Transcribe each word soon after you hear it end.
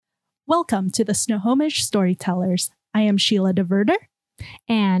Welcome to the Snohomish Storytellers. I am Sheila DeVerder.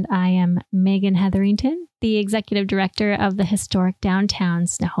 And I am Maygen Hetherington, the Executive Director of the Historic Downtown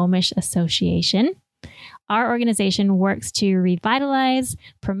Snohomish Association. Our organization works to revitalize,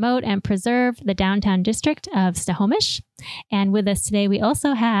 promote, and preserve the downtown district of Snohomish. And with us today, we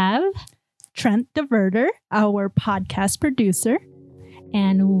also have Trent DeVerder, our podcast producer.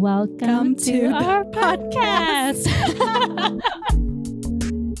 And welcome to our podcast.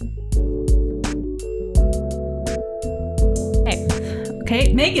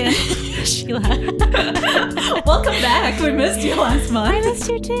 Okay, Maygen. Sheila. Welcome back. We missed you last month. I missed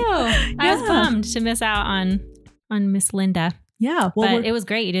you too. I was bummed to miss out on Miss Linda. Yeah, but it was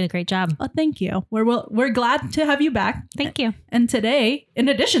great. You did a great job. Well, thank you. We're glad to have you back. Thank you. And today, in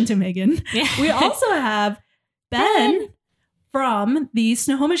addition to Maygen, we also have Ben from the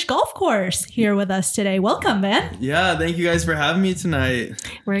Snohomish Golf Course here with us today. Welcome, Ben. Yeah, thank you guys for having me tonight.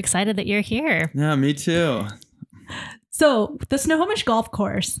 We're excited that you're here. Yeah, me too. So the Snohomish Golf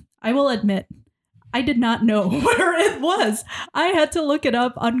Course, I will admit, I did not know where it was. I had to look it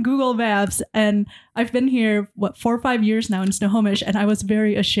up on Google Maps, and I've been here, 4 or 5 years now in Snohomish, and I was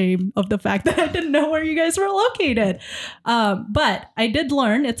very ashamed of the fact that I didn't know where you guys were located. But I did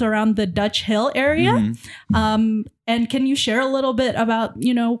learn it's around the Dutch Hill area. Mm-hmm. And can you share a little bit about,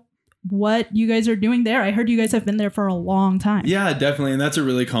 what you guys are doing there? I heard you guys have been there for a long time. Yeah, definitely. And that's a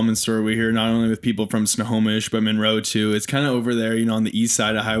really common story we hear, not only with people from Snohomish, but Monroe too. It's kind of over there, on the east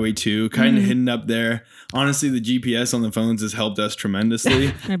side of Highway 2, kind of hidden up there. Honestly, the GPS on the phones has helped us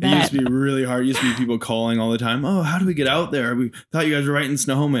tremendously. It used to be really hard. It used to be people calling all the time. Oh, how do we get out there? We thought you guys were right in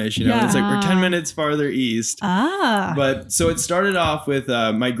Snohomish. It's like we're 10 minutes farther east. But so it started off with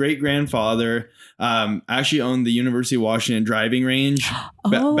my great-grandfather actually owned the University of Washington driving range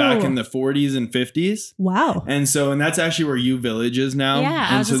back in the 40s and 50s. Wow. And that's actually where U Village is now. Yeah,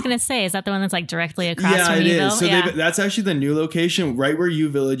 and I was just going to say, is that the one that's like directly across from it Uville? is. So that's actually the new location. Right where U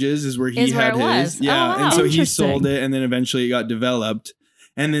Village is where he had his. Was. Yeah. Oh, wow. And so he sold it, and then eventually it got developed.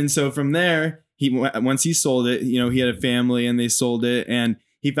 And then so from there, once he sold it, he had a family and they sold it, and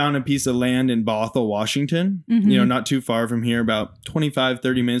he found a piece of land in Bothell, Washington, not too far from here, about 25,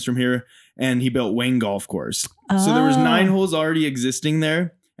 30 minutes from here. And he built Wayne Golf Course. So there was 9 holes already existing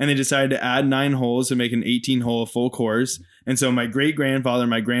there. And they decided to add 9 holes to make an 18-hole full course. And so my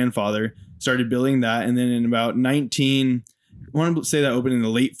grandfather started building that. And then in about I want to say that opened in the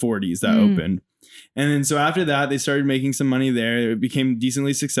late 40s, that opened. And then so after that, they started making some money there. It became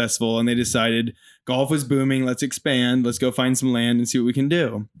decently successful, and they decided golf was booming. Let's expand. Let's go find some land and see what we can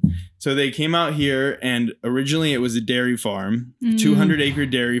do. So they came out here, and originally it was a dairy farm, 200-acre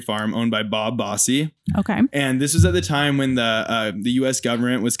dairy farm owned by Bob Bossy. Okay. And this was at the time when the U.S.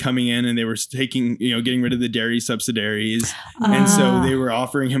 government was coming in, and they were getting rid of the dairy subsidiaries. And so they were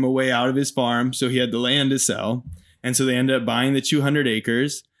offering him a way out of his farm. So he had the land to sell. And so they ended up buying the 200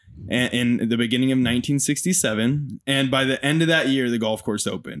 acres. In the beginning of 1967, and by the end of that year, the golf course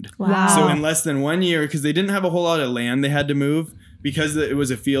opened. Wow! So in less than 1 year, because they didn't have a whole lot of land, they had to move because it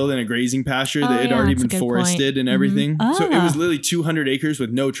was a field and a grazing pasture that had already been forested and everything. So it was literally 200 acres with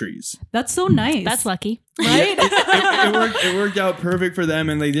no trees. That's so nice. That's lucky, right? It worked out perfect for them,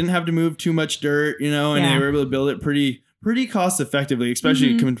 and they didn't have to move too much dirt, and they were able to build it pretty cost effectively,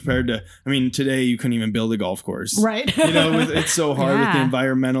 especially compared to, today you couldn't even build a golf course. Right. It's so hard with the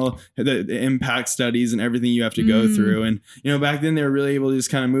environmental, the impact studies and everything you have to go through. And, back then they were really able to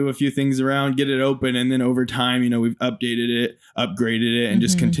just kind of move a few things around, get it open. And then over time, we've updated it, upgraded it, and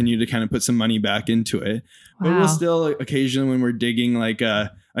just continue to kind of put some money back into it. Wow. But we'll still occasionally, when we're digging like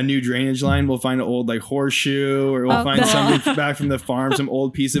a new drainage line, we'll find an old horseshoe, or we'll find something back from the farm, some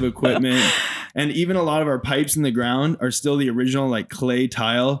old piece of equipment. And even a lot of our pipes in the ground are still the original clay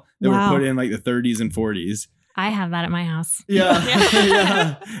tile that were put in the 30s and 40s. I have that at my house. Yeah.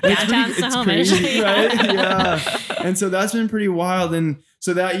 Yeah. Downtown Snohomish. It's crazy, right? Yeah. And so that's been pretty wild. And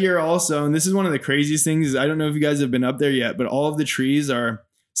so that year also, and this is one of the craziest things, is I don't know if you guys have been up there yet, but all of the trees are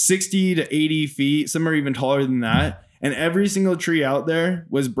 60 to 80 feet. Some are even taller than that. And every single tree out there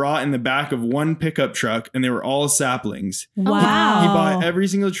was brought in the back of one pickup truck, and they were all saplings. Wow. He bought every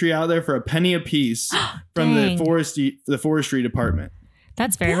single tree out there for a penny a piece from the forestry department.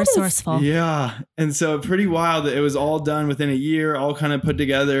 That's very resourceful. Yeah. And so pretty wild that it was all done within a year, all kind of put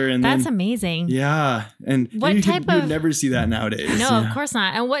together. And that's amazing. Yeah. And you would never see that nowadays. No, of course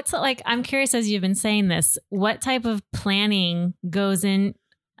not. And what's I'm curious, as you've been saying this, what type of planning goes in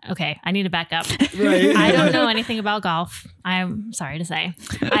okay, I need to back up. Right. I don't know anything about golf. I'm sorry to say.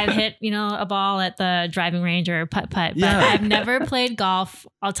 I've hit, a ball at the driving range or putt-putt, but I've never played golf.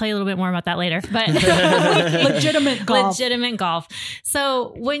 I'll tell you a little bit more about that later. But legitimate golf. Legitimate golf.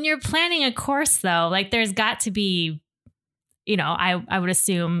 So when you're planning a course though, like there's got to be, I would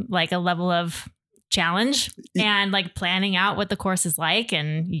assume like a level of challenge and like planning out what the course is like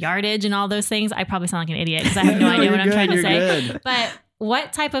and yardage and all those things. I probably sound like an idiot because I have no idea what I'm trying to say. Good. But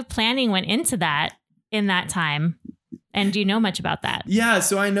what type of planning went into that in that time? And do you know much about that? Yeah,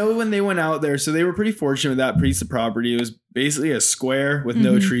 so I know when they went out there, so they were pretty fortunate with that piece of property. It was basically a square with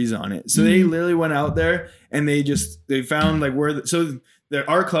no trees on it. So they literally went out there and they found like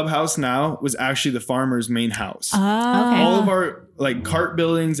our clubhouse now was actually the farmer's main house. Oh. Okay. All of our like cart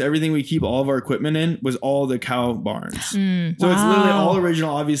buildings, everything we keep all of our equipment in was all the cow barns. So it's literally all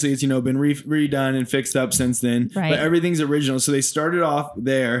original. Obviously it's, been redone and fixed up since then, but everything's original. So they started off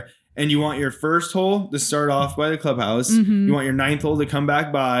there. And you want your first hole to start off by the clubhouse. You want your 9th hole to come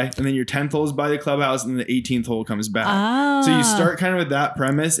back by. And then your 10th hole is by the clubhouse. And then the 18th hole comes back. So you start kind of with that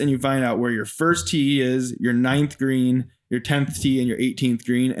premise. And you find out where your first tee is, your 9th green, your 10th tee, and your 18th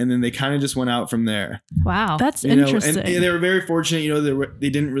green. And then they kind of just went out from there. Wow. That's interesting. And they were very fortunate. They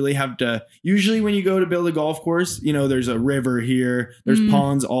didn't really have to. Usually when you go to build a golf course, there's a river here. There's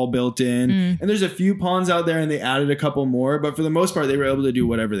ponds all built in. And there's a few ponds out there and they added a couple more. But for the most part, they were able to do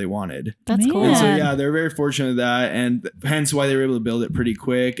whatever they wanted. That's cool. And so, they're very fortunate with that. And hence why they were able to build it pretty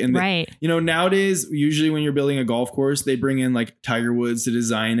quick. And, nowadays, usually when you're building a golf course, they bring in like Tiger Woods to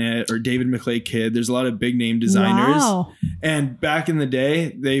design it or David McClay Kidd. There's a lot of big name designers. Wow. And back in the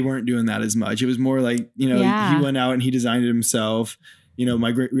day, they weren't doing that as much. It was more like, he went out and he designed it himself.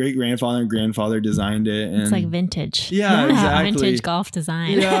 My great grandfather and grandfather designed it. And it's like vintage. Yeah, exactly. Vintage golf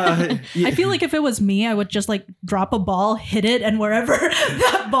design. Yeah. I feel like if it was me, I would just like drop a ball, hit it, and wherever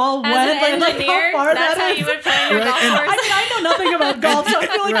that ball As went, an like engineer, how far that's that how is. you would plan your golf course. I know nothing about golf, so I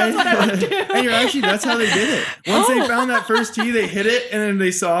feel like that's what I would do. And that's how they did it. Once they found that first tee, they hit it, and then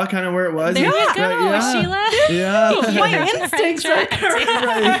they saw kind of where it was. There you go, Sheila. Yeah. My instincts are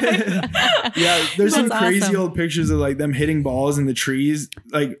correct. Yeah, there's some crazy awesome. old pictures of like them hitting balls in the trees,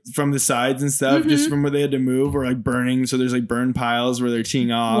 like from the sides and stuff, just from where they had to move or like burning. So there's like burn piles where they're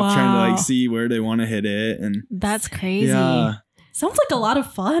teeing off, trying to like see where they want to hit it. And that's crazy. Yeah. Sounds like a lot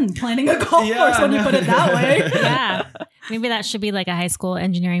of fun planning a golf course when you put it that way. Yeah. Maybe that should be like a high school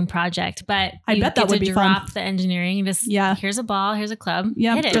engineering project, but I bet that would be drop fun. The engineering. Just here's a ball, here's a club.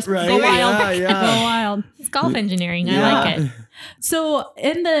 Yeah, hit it. just Go go wild. Yeah. Go wild. It's golf engineering. I like it. So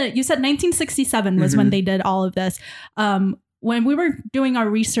you said 1967 was when they did all of this. When we were doing our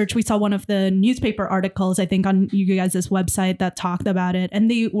research, we saw one of the newspaper articles, I think on you guys' website that talked about it. And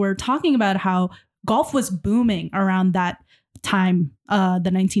they were talking about how golf was booming around that time,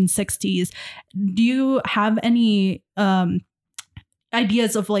 the 1960s. Do you have any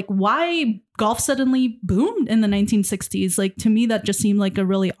ideas of like why golf suddenly boomed in the 1960s? Like to me, that just seemed like a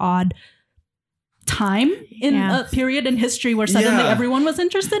really odd time in a period in history where suddenly everyone was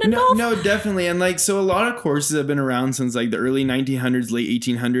interested in golf. No, definitely. And like, so a lot of courses have been around since like the early 1900s, late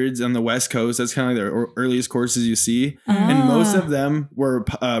 1800s on the West Coast. That's kind of like the earliest courses you see. And most of them were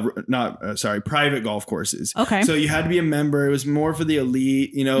private golf courses. Okay. So you had to be a member. It was more for the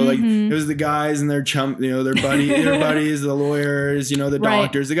elite, like it was the guys and their their buddies, the lawyers, the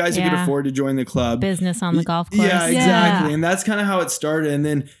doctors, the guys who could afford to join the club. Business on the golf course. Yeah, exactly. And that's kind of how it started. And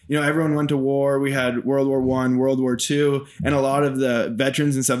then, everyone went to war. We had World War I, World War II, and a lot of the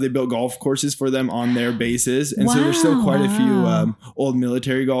veterans and stuff, they built golf courses for them on their bases. And so there's still quite a few old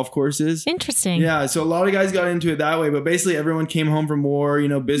military golf courses. Interesting. Yeah. So a lot of guys got into it that way, but basically everyone came home from war,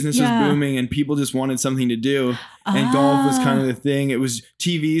 business was booming and people just wanted something to do. And golf was kind of the thing. It was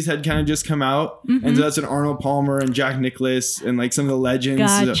TVs had kind of just come out. And so that's when Arnold Palmer and Jack Nicklaus and like some of the legends.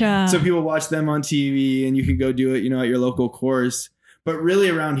 Gotcha. So people watched them on TV and you could go do it, at your local course. But really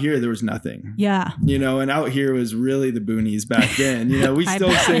around here, there was nothing. Yeah. And out here was really the boonies back then. We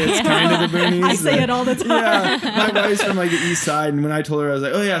still say it's kind of the boonies. I say it all the time. Yeah. My wife's from like the east side. And when I told her, I was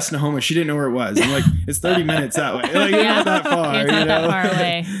like, oh yeah, Snohomish. She didn't know where it was. I'm like, it's 30 minutes that way. Like, it's not that far. It's not that far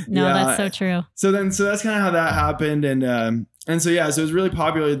away. No, that's so true. So that's kind of how that happened. And so it was really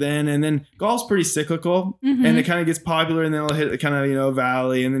popular then. And then golf's pretty cyclical and it kind of gets popular and then it'll hit kind of, a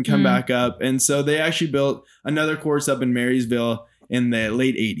valley and then come back up. And so they actually built another course up in Marysville in the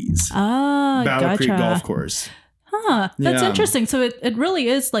late 80s. Battle Creek Golf Course. That's interesting. So it really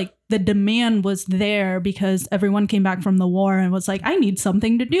is like the demand was there because everyone came back from the war and was like, I need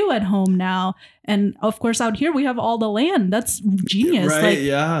something to do at home now. And of course, out here we have all the land. That's genius. Right.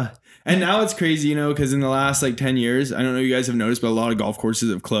 Yeah. And now it's crazy, you know, because in the last like 10 years, I don't know if you guys have noticed, but a lot of golf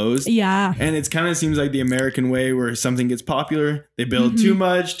courses have closed. Yeah. And it's kind of seems like the American way where something gets popular, they build too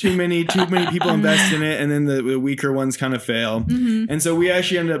much, too many people invest in it, and then the weaker ones kind of fail. And so we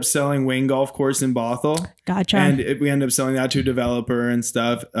actually ended up selling Wayne Golf Course in Bothell. Gotcha. And we ended up selling that to a developer and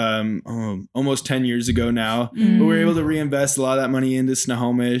stuff almost 10 years ago now. But we were able to reinvest a lot of that money into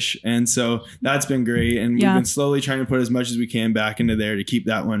Snohomish. And so that's been great. And we've been slowly trying to put as much as we can back into there to keep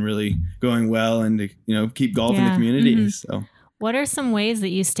that one really going well and to, you know, keep golf in the community. So what are some ways that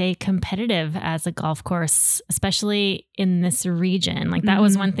you stay competitive as a golf course, especially in this region? Like that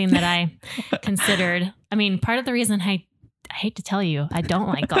was one thing that I considered. I mean, part of the reason I hate to tell you, I don't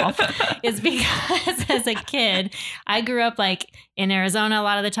like golf is because as a kid, I grew up like in Arizona a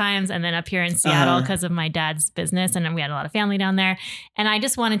lot of the times and then up here in Seattle because of my dad's business. And we had a lot of family down there. And I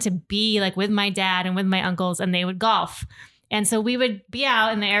just wanted to be like with my dad and with my uncles and they would golf. And so we would be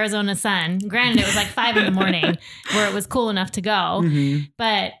out in the Arizona sun. Granted, it was like 5 a.m. where it was cool enough to go.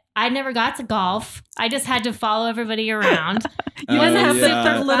 But I never got to golf. I just had to follow everybody around. You didn't have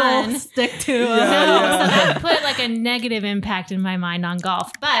their little stick to So that put like a negative impact in my mind on golf.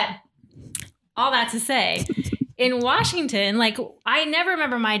 But all that to say, in Washington, like I never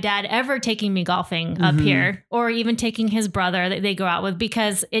remember my dad ever taking me golfing up here or even taking his brother that they go out with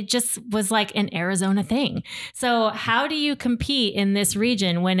because it just was like an Arizona thing. So how do you compete in this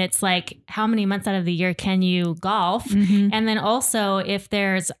region when it's like how many months out of the year can you golf? And then also if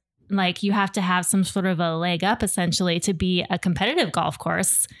there's like you have to have some sort of a leg up essentially to be a competitive golf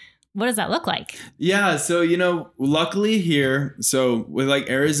course. What does that look like? Yeah. So, you know, luckily here, so with like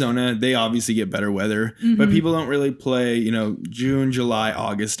Arizona, they obviously get better weather, but people don't really play, you know, June, July,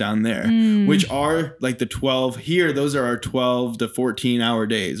 August down there, which are like the 12 here. Those are our 12 to 14 hour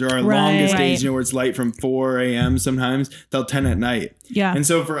days or our longest days, you know, where it's light from 4 a.m. sometimes till 10 at night. Yeah. And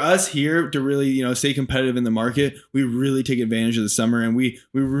so for us here to really, you know, stay competitive in the market, we really take advantage of the summer and we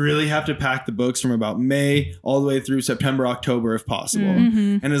really have to pack the books from about May all the way through September, October, if possible.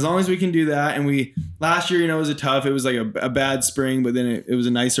 And as long as we can do that. And last year, you know, it was like a bad spring, but then it was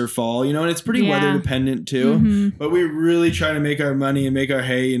a nicer fall, you know, and it's pretty weather dependent too, but we really try to make our money and make our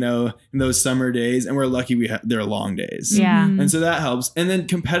hay, you know, in those summer days. And we're lucky they're long days. Yeah. And so that helps. And then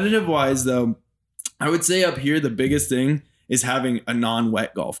competitive wise though, I would say up here, the biggest thing is having a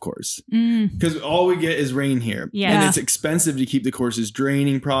non-wet golf course because all we get is rain here. And it's expensive to keep the courses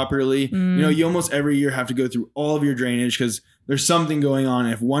draining properly. You know, you almost every year have to go through all of your drainage because there's something going on.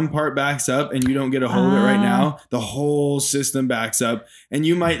 If one part backs up and you don't get a hold of it right now, the whole system backs up and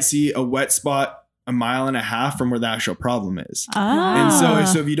you might see a wet spot 1.5 miles from where the actual problem is. And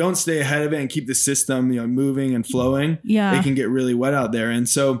so if you don't stay ahead of it and keep the system, you know, moving and flowing, it can get really wet out there. And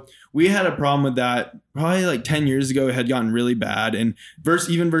so we had a problem with that probably like 10 years ago. It had gotten really bad. And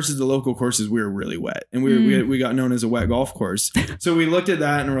versus the local courses, we were really wet. And we got known as a wet golf course. So we looked at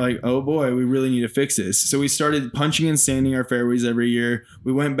that and we're like, oh boy, we really need to fix this. So we started punching and sanding our fairways every year.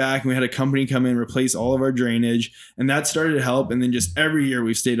 We went back and we had a company come in, replace all of our drainage. And that started to help. And then just every year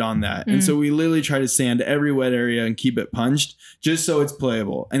we've stayed on that. And so we literally try to sand every wet area and keep it punched just so it's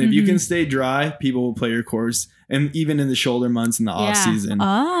playable. And if you can stay dry, people will play your course. And even in the shoulder months in the off season.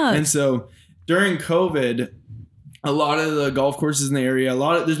 And so during COVID, a lot of the golf courses in the area,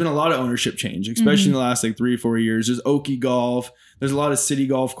 there's been a lot of ownership change, especially in the last like 3 or 4 years. There's Okie Golf. There's a lot of city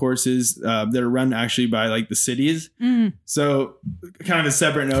golf courses that are run actually by like the cities. So kind of a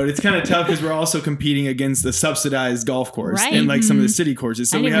separate note, it's kind of tough because we're also competing against the subsidized golf course and like some of the city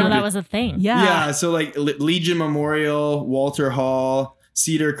courses. So I didn't know that was a thing. Yeah. So like Legion Memorial, Walter Hall,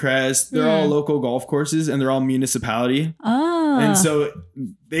 Cedar Crest, they're all local golf courses and they're all municipality. And so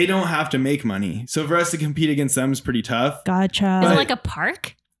they don't have to make money. So for us to compete against them is pretty tough. Gotcha. Is it like a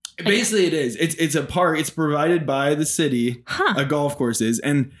park? Basically it is. It's a park. It's provided by the city, a golf course is.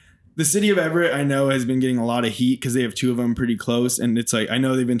 And the city of Everett, I know, has been getting a lot of heat because they have 2 of them pretty close. And it's like, I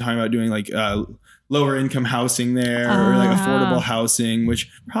know they've been talking about doing like lower income housing there or like affordable housing,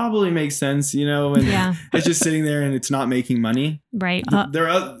 which probably makes sense, you know, and it's just sitting there and it's not making money. Right. There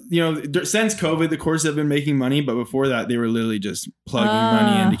are, you know, since COVID, the courses have been making money, but before that, they were literally just plugging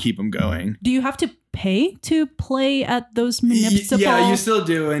money in to keep them going. Do you have to pay to play at those municipal? Yeah, you still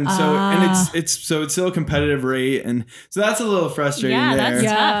do. And so, and it's still a competitive rate. And so that's a little frustrating there. That's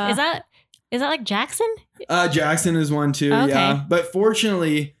tough. Is that like Jackson? Jackson is one too. Okay. Yeah. But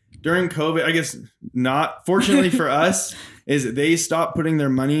fortunately, during COVID, I guess not fortunately for us, is they stopped putting their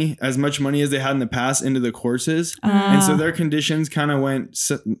money, as much money as they had in the past, into the courses. And so their conditions kind of went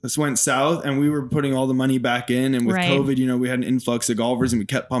south, and we were putting all the money back in. And with COVID, you know, we had an influx of golfers and we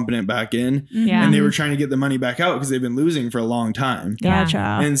kept pumping it back in. Yeah. And they were trying to get the money back out because they've been losing for a long time. Gotcha.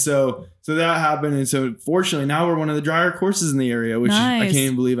 And so that happened. And so fortunately, now we're one of the drier courses in the area, which I can't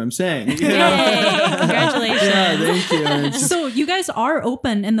even believe I'm saying. Yay. Congratulations. Yeah, thank you. So you guys are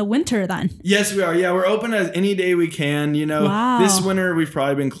open in the winter then? Yes, we are. Yeah, we're open as any day we can. You know, this winter we've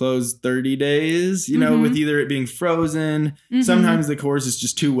probably been closed 30 days, you know, with either it being frozen. Sometimes the course is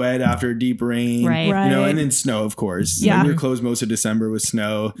just too wet after deep rain. Right. You know, and then snow, of course. Yeah. Like we're closed most of December with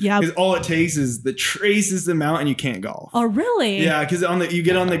snow. Yeah. Because all it takes is the traces them out and you can't golf. Oh, really? Yeah, because you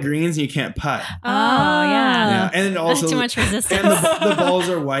get on the greens and you can't putt. Oh, yeah. Yeah. And then also That's too much resistance. And the balls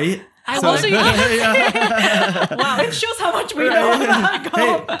are white. Wow, it shows how much we know about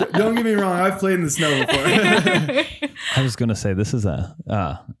golf. Hey, don't get me wrong. I've played in the snow before. I was going to say, this is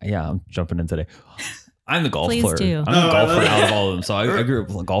I'm jumping in today. I'm the golf Please player. do. I'm the golfer out of all of them. So I grew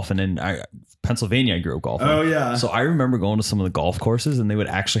up golfing in Pennsylvania. I grew up golfing. Oh, yeah. So I remember going to some of the golf courses and they would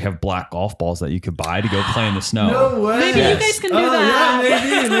actually have black golf balls that you could buy to go play in the snow. No way. Maybe you guys can do that.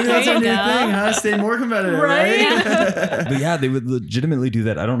 Yeah, maybe that's our new There you go. thing, huh? Stay more competitive, right? But yeah, they would legitimately do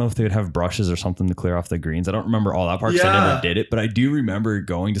that. I don't know if they would have brushes or something to clear off the greens. I don't remember all that part because I never did it. But I do remember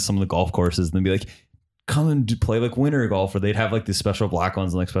going to some of the golf courses and they'd be like, come and play like winter golf, or they'd have like these special black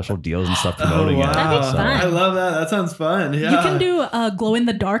ones and like special deals and stuff promoting it. That'd be fun. I love that. That sounds fun. Yeah. You can do glow in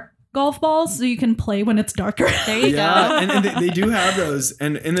the dark golf balls so you can play when it's darker. There you go. And they do have those.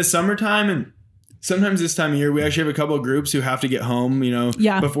 And in the summertime and sometimes this time of year, we actually have a couple of groups who have to get home, you know,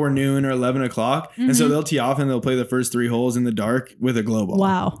 before noon or 11 o'clock. And so they'll tee off and they'll play the first 3 holes in the dark with a glow ball.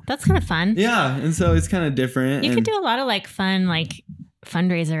 Wow. That's kind of fun. Yeah. And so it's kind of different. You could do a lot of like fun, like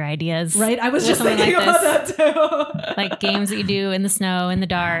fundraiser ideas. Right? I was just something thinking like about that too. Like games that you do in the snow, in the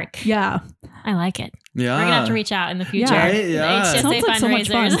dark. Yeah. I like it. Yeah. We're gonna have to reach out in the future. Yeah. Right? Yeah. HSA Sounds like so much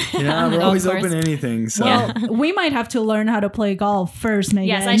fun. fundraisers. Yeah, on the we're golf always course. open to anything. So Well, we might have to learn how to play golf first, Maygen.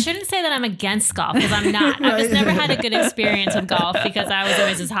 Yes, I shouldn't say that I'm against golf because I'm not. I've just never had a good experience with golf because I was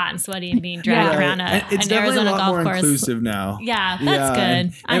always just hot and sweaty and being dragged around And it's an definitely Arizona a lot golf more course. inclusive now. Yeah, that's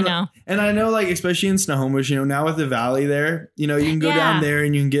good. I know. And I know, like, especially in Snohomish, you know, now with the valley there, you know, you can go down there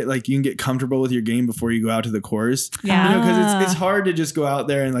and you can get comfortable with your game before you go out to the course. Yeah. You know, because it's hard to just go out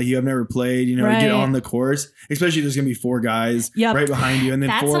there and like you have never played, you know, to get on the course. Especially there's gonna be 4 guys right behind you and then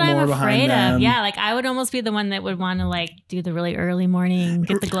That's 4 what more I'm behind afraid them. of. Yeah, like I would almost be the one that would want to like do the really early morning,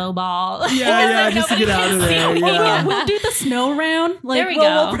 get the glow ball. Yeah, just to get out of there. Yeah. We'll do the snow round. Like, There we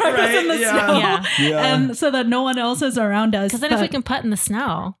we'll go. practice in the snow. Yeah. And so that no one else is around us. Because then if we can putt in the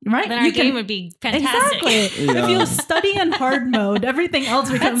snow, Right, then our you game can- would be fantastic. Exactly. Yeah. If you study in hard mode, everything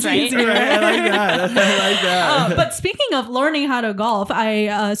else becomes right. easier. Right, I like that. I like that. But speaking of learning how to golf,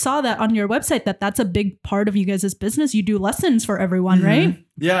 I saw that on your website that's a big part of you guys' business. You do lessons for everyone, right?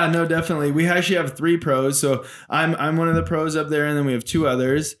 Yeah, no, definitely. We actually have 3 pros. So I'm one of the pros up there, and then we have 2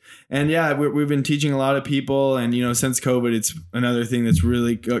 others. And yeah, we've been teaching a lot of people. And, you know, since COVID, it's another thing that's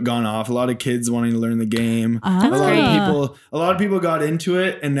really gone off. A lot of kids wanting to learn the game. That's great. A lot of people got into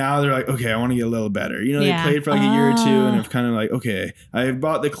it, and now they're like, okay, I want to get a little better. You know, they played for like a year or 2 and have kind of like, okay, I've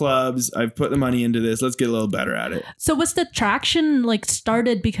bought the clubs, I've put the money into this. Let's get a little better at it. So was the traction like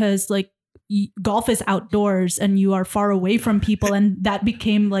started because like golf is outdoors and you are far away from people, and that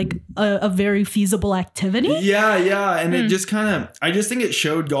became like a very feasible activity? Yeah. And it just I just think it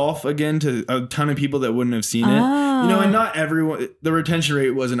showed golf again to a ton of people that wouldn't have seen it. You know, and not everyone, the retention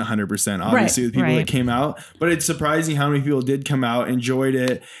rate wasn't 100%, obviously, with people that came out, but it's surprising how many people did come out, enjoyed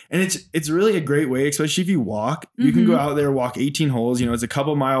it. And it's really a great way, especially if you walk. You can go out there, walk 18 holes, you know, it's a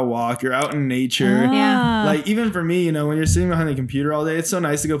couple mile walk. You're out in nature. Yeah. Like even for me, you know, when you're sitting behind the computer all day, it's so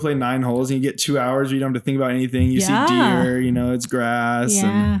nice to go play 9 holes and you get 2 hours where you don't have to think about anything. You see deer, you know, it's grass.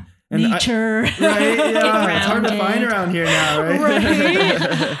 Yeah. And nature. right? Yeah. It's hard to find around here now, right?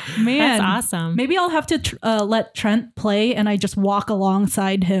 Right. Man. That's awesome. Maybe I'll have to let Trent play and I just walk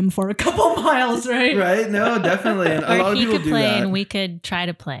alongside him for a couple miles, right? Right? No, definitely. And a lot Or of he people could do play that. and we could try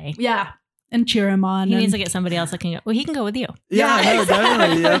to play. Yeah. And cheer him on. He and- needs to get somebody else that can go. Well, he can go with you. Yeah, no,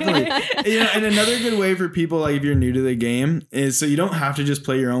 exactly. definitely. You know, and another good way for people, like if you're new to the game, is so you don't have to just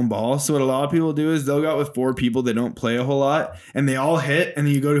play your own ball. So what a lot of people do is they'll go out with 4 people that don't play a whole lot, and they all hit, and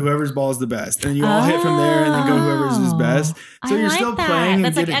then you go to whoever's ball is the best, and you all hit from there, and then go to whoever's is best. So I you're like still that. playing.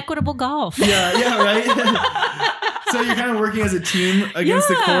 That's and like equitable golf. Yeah, right. So you're kind of working as a team against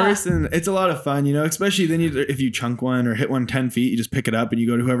the course, and it's a lot of fun, you know, especially then if you chunk one or hit one 10 feet, you just pick it up and you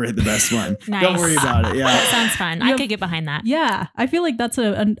go to whoever hit the best one. Nice. Don't worry about it. Yeah. That sounds fun. I could get behind that. Yeah. I feel like that's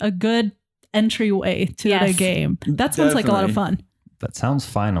a good entryway to the game. That sounds like a lot of fun. That sounds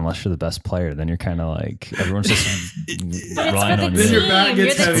fine unless you're the best player. Then you're kind of like everyone's just relying on Then you. your back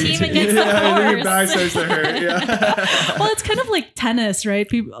gets You're the heavy. team against the Then your horse. back starts to hurt. Yeah. Well, it's kind of like tennis, right?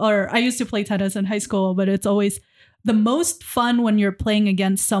 I used to play tennis in high school, but it's always the most fun when you're playing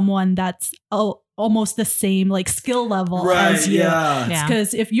against someone that's almost the same like skill level as you. Yeah.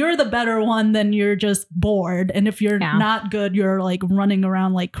 Because if you're the better one, then you're just bored. And if you're not good, you're like running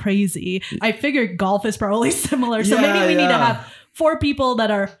around like crazy. I figured golf is probably similar. So maybe we need to have 4 people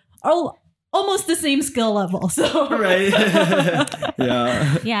that are almost the same skill level. So Right.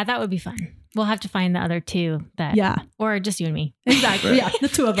 Yeah. Yeah, that would be fun. We'll have to find the other 2 that, or just you and me. Exactly. Yeah, the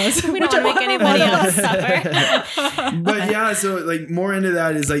 2 of us. We don't want to make anybody else suffer. But yeah, so like more into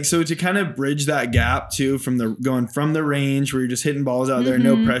that is like, so to kind of bridge that gap too, from the range where you're just hitting balls out there,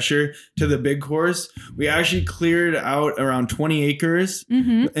 no pressure, to the big course, we actually cleared out around 20 acres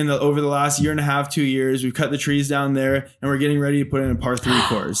over the last year and a half, 2 years. We've cut the trees down there and we're getting ready to put in a par 3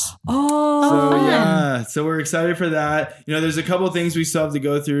 course. So we're excited for that. You know, there's a couple of things we still have to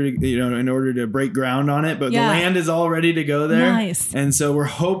go through to, in order to break ground on it, but the land is all ready to go there. Nice. And so we're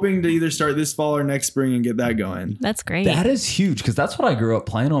hoping to either start this fall or next spring and get that going. That's great. That is huge because that's what I grew up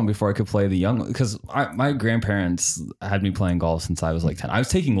playing on before I could play the young. Because my grandparents had me playing golf since I was like 10. I was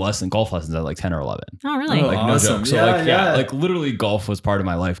taking golf lessons at like 10 or 11. Oh, really? Oh, awesome. No joke. So like literally golf was part of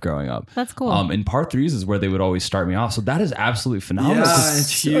my life growing up. That's cool. And par 3s is where they would always start me off. So that is absolutely phenomenal. Yeah,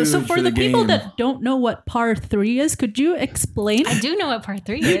 it's huge so for the people game. that don't know what par 3 is, could you explain? I do know what par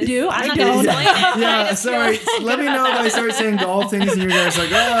 3 is. You do? I'm I not don't. going to explain it. Yeah, sorry. Let me know if I start saying golf things and you're guys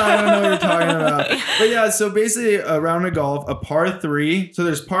like, I don't know what you're talking about. But yeah, so basically a round of golf, a par 3. So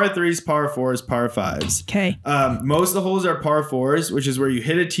there's par 3s, par 4s, par 5s. Okay. Most of the holes are par 4s, which is where you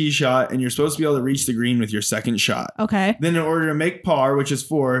hit a tee shot and you're supposed to be able to reach the green with your second shot. Okay. Then in order to make par, which is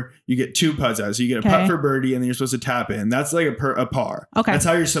 4, you get 2 putts out. So you get a putt for birdie and then you're supposed to tap in. That's like a par. Okay. That's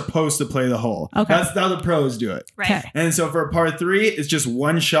how you're supposed to play the hole. Okay. That's how the pros do it. Right. Okay. And so for a par 3, it's just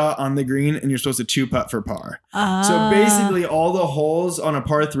 1 shot on the green and you're supposed to 2 putt for par. So basically all the holes on a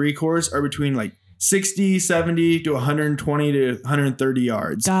par 3 course are between like 60, 70 to 120 to 130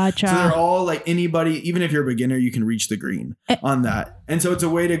 yards. Gotcha. So they're all like anybody, even if you're a beginner, you can reach the green on that. And so it's a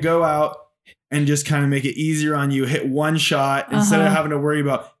way to go out and just kind of make it easier on you. Hit 1 shot instead of having to worry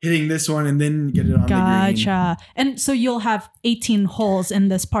about hitting this one and then get it on the green. Gotcha. And so you'll have 18 holes in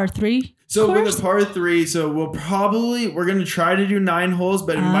this par 3? So with a par 3, so we're going to try to do 9 holes,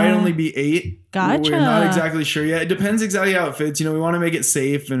 but it might only be 8. Gotcha. We're not exactly sure yet. It depends exactly how it fits. We want to make it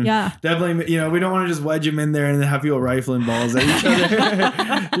safe and definitely, we don't want to just wedge them in there and then have people rifling balls at each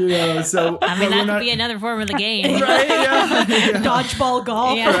other. So I mean, that could be another form of the game. Right? Yeah. Dodgeball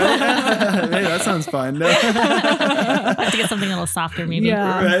golf. Yeah. Right? Hey, that sounds fun. Have to get something a little softer, maybe.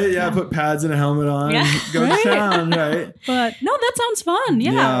 Yeah. Right? Yeah. Put pads and a helmet on. Yeah. And go to town. Right. But no, that sounds fun.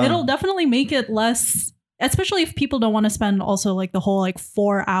 Yeah. It'll definitely make it less, especially if people don't want to spend also like the whole like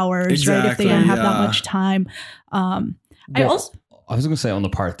 4 hours, right? If they don't have that much time. I was going to say on the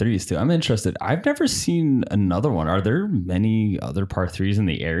par 3s too. I'm interested. I've never seen another one. Are there many other par 3s in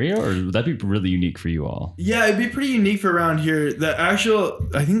the area, or would that be really unique for you all? Yeah, it'd be pretty unique for around here. I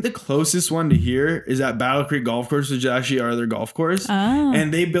think the closest one to here is at Battle Creek Golf Course, which is actually our other golf course. Oh.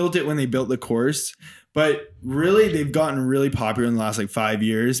 And they built it when they built the course. But really, they've gotten really popular in the last like 5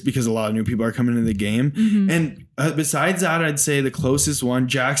 years because a lot of new people are coming into the game. Mm-hmm. And besides that, I'd say the closest one,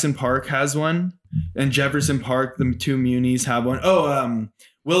 Jackson Park has one. And Jefferson Park, the 2 munis have one.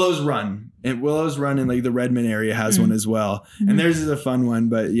 Willows Run. And Willows Run in like the Redmond area has one as well. Mm-hmm. And theirs is a fun one.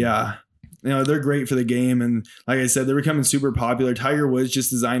 But yeah, they're great for the game. And like I said, they're becoming super popular. Tiger Woods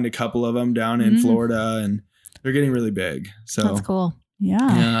just designed a couple of them down in Florida. And they're getting really big. So that's cool.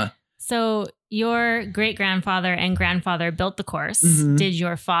 Yeah. So your great-grandfather and grandfather built the course. Mm-hmm. Did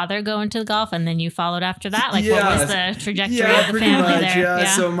your father go into golf and then you followed after that? Like what was the trajectory of the family there? Yeah.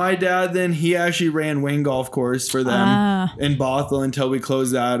 So my dad, then he actually ran Wayne Golf Course for them in Bothell until we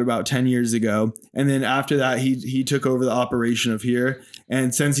closed that about 10 years ago. And then after that, he took over the operation of here.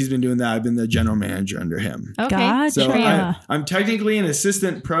 And since he's been doing that, I've been the general manager under him. Okay. Gotcha. So I'm technically an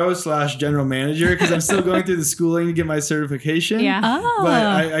assistant pro / general manager because I'm still going through the schooling to get my certification. Yeah.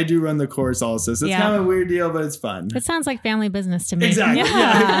 But I do run the course also. So it's kind of a weird deal, but it's fun. It sounds like family business to me. Exactly.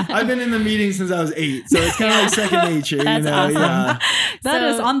 Yeah. I've been in the meeting since I was 8. So it's kind of like second nature. That's awesome. Yeah. That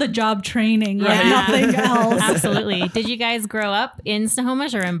is on the job training, like nothing else. Absolutely. Did you guys grow up in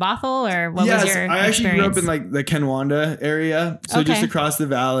Snohomish or in Bothell, or what was your I actually grew up experience? in like the Kenwanda area. So just across across the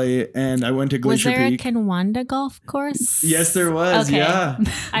valley, and I went to Was Glacier there Peak. a Kinwanda golf course? Yes, there was. Okay. Yeah.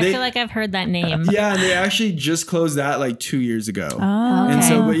 I feel like I've heard that name. Yeah, and they actually just closed that like 2 years ago. Oh, And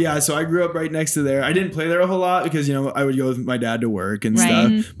so, Okay. but yeah, so I grew up right next to there. I didn't play there a whole lot because, you know, I would go with my dad to work and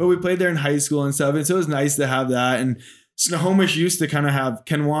Right. stuff. But we played there in high school and stuff. And so it was nice to have that. And Snohomish used to kind of have,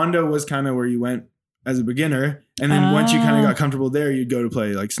 Kinwanda was kind of where you went as a beginner. And then once you kind of got comfortable there, you'd go to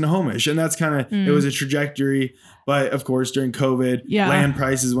play like Snohomish. And that's kind of, it was a trajectory. But of course, during COVID, land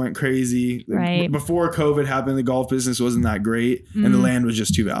prices went crazy. Right. Before COVID happened, the golf business wasn't that great. And the land was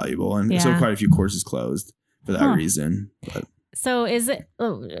just too valuable. And so quite a few courses closed for that reason. But. So is it,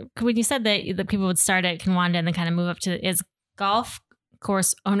 when you said that the people would start at Kinwanda and then kind of move up to, is golf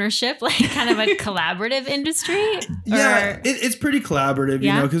course ownership like kind of a collaborative industry? Yeah, it's pretty collaborative,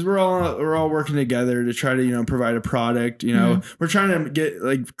 you know, because we're all working together to try to, you know, provide a product. You know, we're trying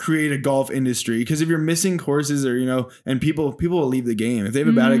to create a golf industry, because if you're missing courses, or, you know, and people will leave the game if they have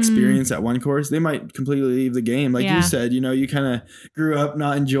a bad experience at one course, they might completely leave the game. Like you said, you know, you kind of grew up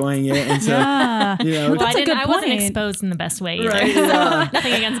not enjoying it, and so you know, well, I wasn't exposed in the best way either. Right, yeah.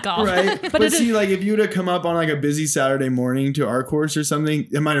 Nothing against golf, right? But see, like if you would have come up on like a busy Saturday morning to our course or something,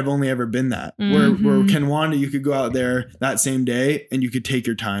 it might have only ever been that. Where Kinwanda, you could go out there that same day and you could take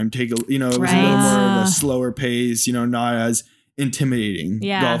your time, it was a little more of a slower pace, you know, not as intimidating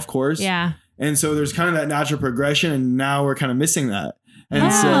golf course. Yeah. And so there's kind of that natural progression, and now we're kind of missing that.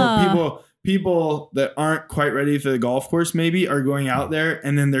 And so people that aren't quite ready for the golf course maybe are going out there,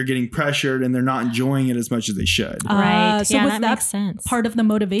 and then they're getting pressured and they're not enjoying it as much as they should. Right. So was that makes sense. Part of the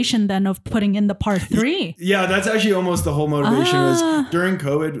motivation then of putting in the par 3? Yeah, that's actually almost the whole motivation. Was during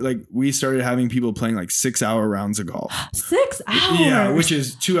COVID, like we started having people playing like 6-hour rounds of golf. 6 hours? Yeah, which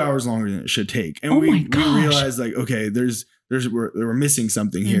is 2 hours longer than it should take. And we realized like, okay, we're missing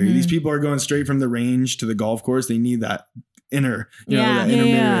something here. These people are going straight from the range to the golf course. They need that inner,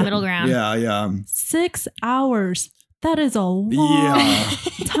 middle ground. Yeah. 6 hours. That is a long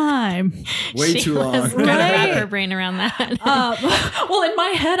time. Way too long. Sheila's trying to wrap her brain around that. Well, in my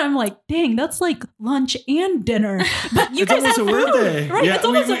head, I'm like, dang, that's like lunch and dinner. But you guys have food, workday, right? Yeah, it's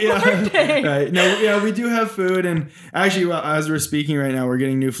almost a workday. Right. No, yeah, we do have food, and actually, as we're speaking right now, we're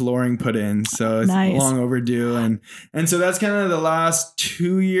getting new flooring put in, so it's long overdue, and so that's kind of the last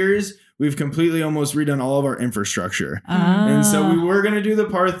 2 years. We've completely almost redone all of our infrastructure. And so we were going to do the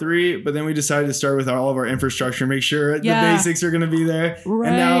par 3, but then we decided to start with all of our infrastructure, make sure the basics are going to be there. Right.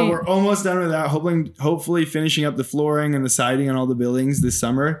 And now we're almost done with that, hopefully finishing up the flooring and the siding on all the buildings this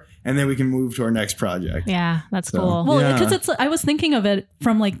summer. And then we can move to our next project. Yeah, that's cool. Well, because I was thinking of it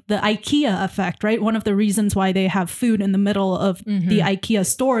from like the IKEA effect, right? One of the reasons why they have food in the middle of the IKEA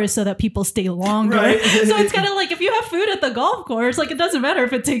store is so that people stay longer. Right. So it's kind of like if you have food at the golf course, like it doesn't matter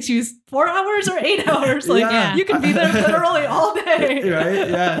if it takes you 4 hours or 8 hours. Like you can be there literally all day. Right.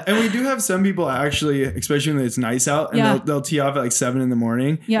 Yeah. And we do have some people actually, especially when it's nice out, and they'll tee off at like 7 a.m.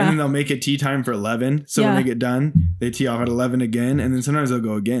 And then they'll make it tee time for 11. So when they get done, they tee off at 11 again. And then sometimes they'll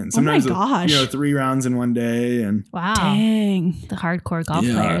go again. Sometimes, 3 rounds in one day. And wow. Dang. The hardcore golf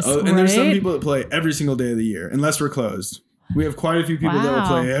players. Oh, and there's some people that play every single day of the year, unless we're closed. We have quite a few people that will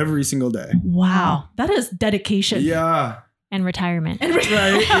play every single day. Wow. That is dedication. Yeah. And retirement.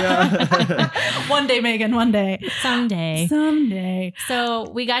 Right. Yeah. One day, Maygen, one day. Someday. So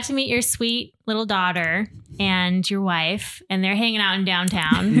we got to meet your sweet little daughter and your wife, and they're hanging out in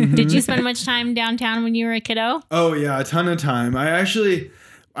downtown. Did you spend much time downtown when you were a kiddo? Oh, yeah. A ton of time.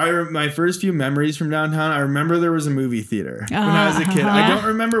 My first few memories from downtown, I remember there was a movie theater when I was a kid. I don't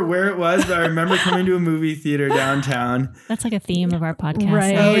remember where it was, but I remember coming to a movie theater downtown. That's like a theme of our podcast.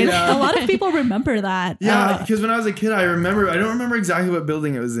 Right. Oh, yeah. A lot of people remember that. Yeah, because when I was a kid, I don't remember exactly what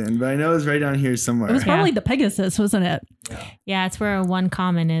building it was in, but I know it was right down here somewhere. It was probably the Pegasus, wasn't it? Yeah, it's where One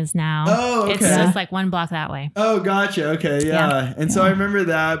Common is now. Oh, okay. It's just like one block that way. Oh, gotcha. Okay, yeah. And so I remember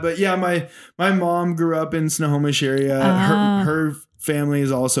that. But yeah, my mom grew up in Snohomish area. Her family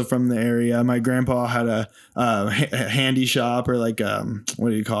is also from the area. My grandpa had a handy shop, or like what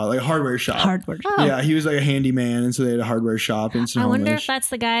do you call it? Like a hardware shop. Oh. Yeah, he was like a handyman, and so they had a hardware shop in Snohomish. I wonder if that's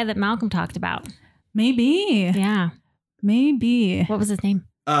the guy that Malcolm talked about. Maybe. Yeah. Maybe. What was his name?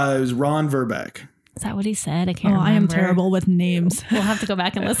 It was Ron Verbeck. Is that what he said? I can't remember. I am terrible with names. We'll have to go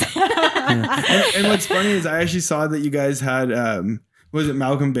back and listen. And what's funny is I actually saw that you guys had was it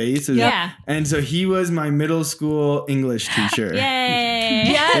Malcolm Bates? Yeah. And so he was my middle school English teacher.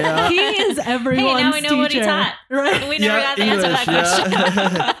 Yay. Yeah. He is everyone's teacher. Hey, now we know what he taught. Right. We never got the answer to that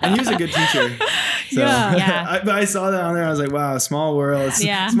question. And he was a good teacher. So Yeah. but I saw that on there. I was like, wow, small world,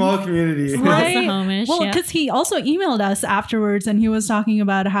 small community. Right. Snohomish, Well, yeah. because he also emailed us afterwards and he was talking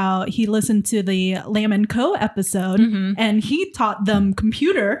about how he listened to the Lamb and Co. episode and he taught them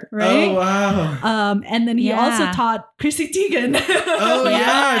computer, right? Oh, wow. And then he also taught Chrissy Teigen. Oh, yeah.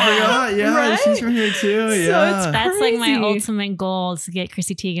 I forgot. Yeah. Right? She's from here too. Yeah. That's like my crazy. ultimate goal is to get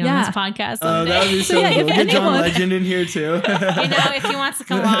Chrissy Teigen on this podcast Oh, someday. that would be so Yeah, cool. if Get John anyone- Legend in here too. If he wants to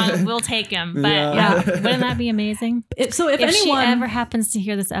come on, we'll take him. But Yeah. wouldn't that be amazing? So if If she anyone ever happens to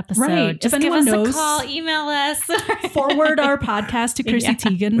hear this episode, Right. just If give anyone us knows- a call, email us. forward our podcast to Chrissy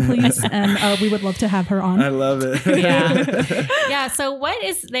Teigen, please, and we would love to have her on. I love it. Yeah. So what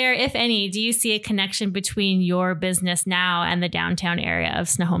is there, if any, do you see a connection between your business now and the downtown area of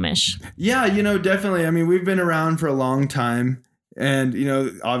Snohomish? Yeah, definitely. I mean, we've been around for a long time. And,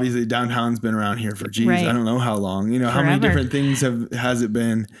 obviously downtown's been around here for, Right. I don't know how long, how many Forever. different things has it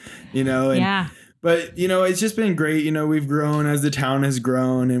been, and, but, it's just been great. We've grown as the town has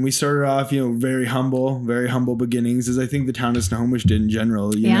grown, and we started off, very humble beginnings, as I think the town of Snohomish did in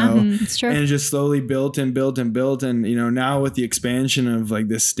general, you know, It's true. and it just slowly built and built and built. And, now with the expansion of like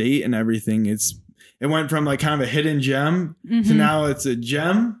this state and everything, it went from like kind of a hidden gem to now it's a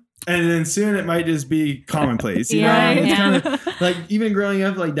gem. And then soon it might just be commonplace, you know? And it's kind of like even growing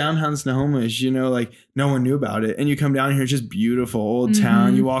up like downtown Snohomish, like no one knew about it. And you come down here, it's just beautiful old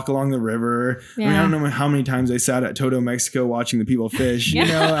town. You walk along the river. I mean, I don't know how many times I sat at Toto, Mexico watching the people fish,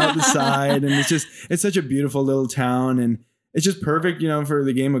 out the side. And it's such a beautiful little town. And it's just perfect, for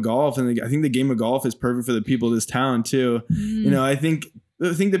the game of golf. And I think the game of golf is perfect for the people of this town too. I think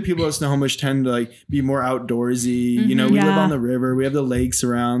the people of Snohomish tend to like be more outdoorsy. We live on the river. We have the lakes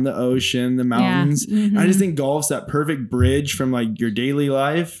around, the ocean, the mountains. I just think golf's that perfect bridge from like your daily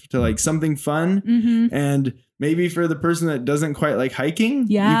life to like something fun. And maybe for the person that doesn't quite like hiking,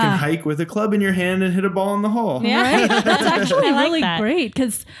 you can hike with a club in your hand and hit a ball in the hole. Right? That's actually I like really that. great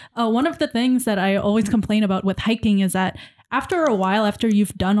because one of the things that I always complain about with hiking is that after a while, after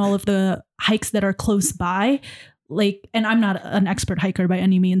you've done all of the hikes that are close by, and I'm not an expert hiker by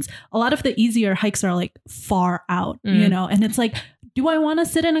any means, a lot of the easier hikes are like far out, and it's like, do I want to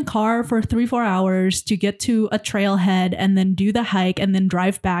sit in a car for 3-4 hours to get to a trailhead and then do the hike and then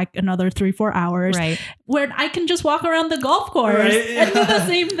drive back another 3-4 hours where I can just walk around the golf course and do the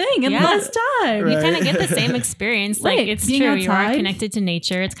same thing in less time. You kind of get the same experience. Like it's Being true. You are outside, connected to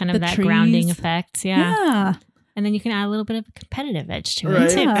nature. It's kind of the that trees. grounding effect. Yeah. And then you can add a little bit of a competitive edge to Right.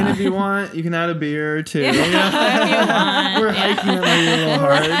 it too. And if you want, you can add a beer or two. If you want. We're hiking it maybe a little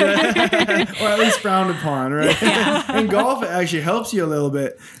hard. Or at least frowned upon, right? And golf actually helps you a little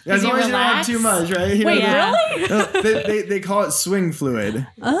bit. As you long as you don't have relax? too much, right? Wait, They call it swing fluid.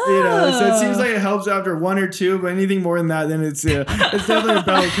 Oh. So it seems like it helps after 1 or 2, but anything more than that, then it's definitely a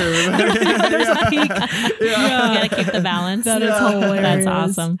bell curve. There's a peak. You gotta keep the balance. That is hilarious.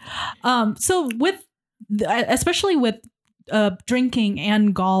 That's awesome. So especially with drinking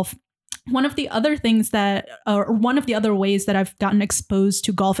and golf, one of the other things or one of the other ways that I've gotten exposed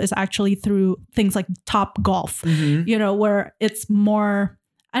to golf is actually through things like Top Golf, where it's more,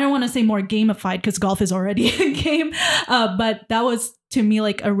 I don't want to say more gamified because golf is already a game, but that was to me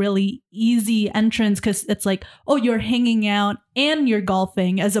like a really easy entrance because it's like, oh, you're hanging out and you're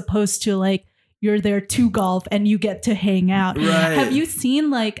golfing as opposed to like, you're there to golf and you get to hang out. Right. Have you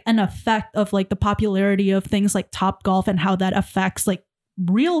seen like an effect of like the popularity of things like Top Golf and how that affects like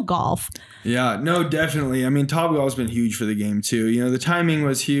real golf? Yeah, no, definitely. I mean, Top Golf's been huge for the game too. The timing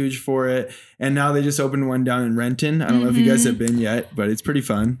was huge for it. And now they just opened one down in Renton. I don't know if you guys have been yet, but it's pretty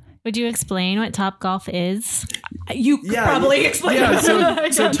fun. Would you explain what Top Golf is? You could probably explain. Yeah,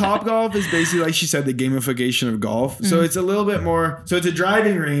 it. so Top Golf is basically, like she said, the gamification of golf. So it's a little bit more, so it's a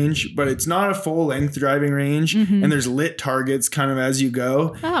driving range, but it's not a full length driving range. And there's lit targets kind of as you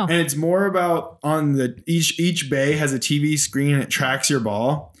go. Oh. And it's more about each bay has a TV screen and it tracks your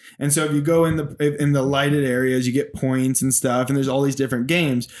ball. And so if you go in the lighted areas, you get points and stuff, and there's all these different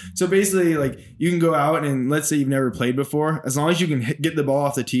games. So basically, like you can go out and let's say you've never played before, as long as you can get the ball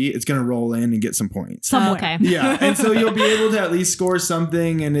off the tee, it's going to roll in and get some points. Somewhere. Okay. Yeah, and so you'll be able to at least score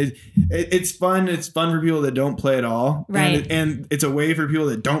something, and it's fun. It's fun for people that don't play at all, right? And it's a way for people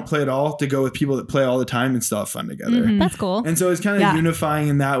that don't play at all to go with people that play all the time and still have fun together. That's cool. And so it's kind of unifying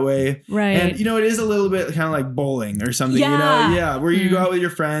in that way, Right. And it is a little bit kind of like bowling or something, where you go out with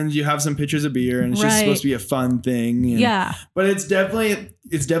your friends, you have some pitchers of beer, and it's just supposed to be a fun thing. But it's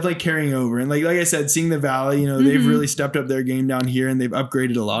definitely carrying over, and like I said, seeing the Valley, they've really stepped up their game down here, and they've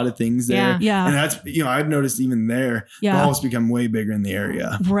upgraded a lot of things there. Yeah. And that's I've noticed even there, golf's become way bigger in the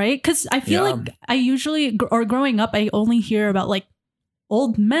area. Right. Because I feel like I usually, or growing up, I only hear about like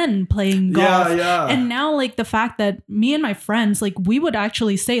old men playing golf. Yeah. And now like the fact that me and my friends, like we would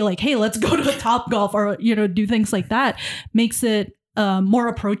actually say like, hey, let's go to Topgolf or, do things like that makes it more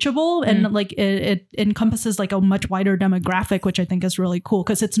approachable and like it encompasses like a much wider demographic, which I think is really cool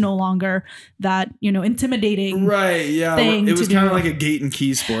because it's no longer that intimidating, right? Yeah, it was kind of like a gate and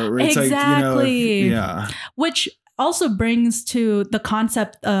key sport where it's exactly. like which also brings to the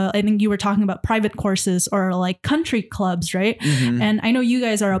concept. I think you were talking about private courses or like country clubs, right? Mm-hmm. And I know you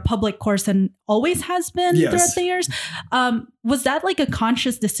guys are a public course and always has been throughout the years. Was that like a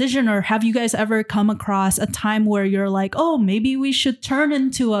conscious decision, or have you guys ever come across a time where you're like, oh, maybe we should turn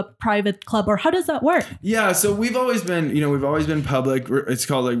into a private club, or how does that work? Yeah, so we've always been public. It's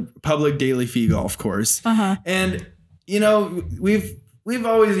called like public daily fee golf course, and we've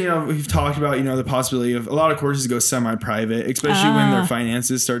always, we've talked about, the possibility of a lot of courses go semi-private, especially when their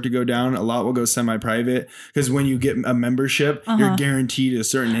finances start to go down. A lot will go semi-private because when you get a membership, you're guaranteed a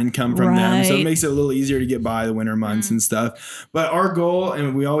certain income from them. So it makes it a little easier to get by the winter months and stuff. But our goal,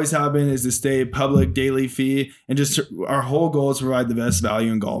 and we always have been, is to stay public daily fee, and just our whole goal is to provide the best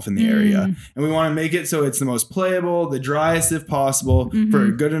value in golf in the area. And we want to make it so it's the most playable, the driest if possible, for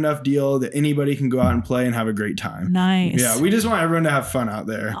a good enough deal that anybody can go out and play and have a great time. Nice. Yeah, we just want everyone to have fun out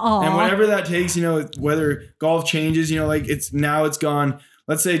there. Aww. And whatever that takes, whether golf changes, like it's gone,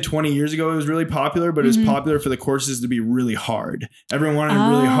 let's say 20 years ago, it was really popular, but it was popular for the courses to be really hard. Everyone wanted it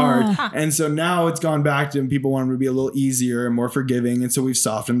really hard. And so now it's gone back to people wanting to be a little easier and more forgiving. And so we've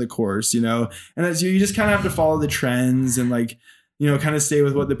softened the course, and that's, you just kind of have to follow the trends and like, kind of stay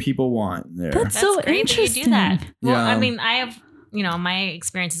with what the people want there. That's so great interesting. That you do that. Well, Yeah. I mean, I have, my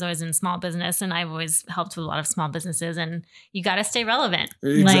experience is always in small business, and I've always helped with a lot of small businesses, and you got to stay relevant.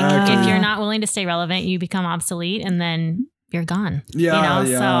 Exactly. Like if you're not willing to stay relevant, you become obsolete and then you're gone. Yeah.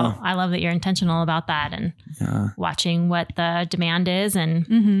 So I love that you're intentional about that and watching what the demand is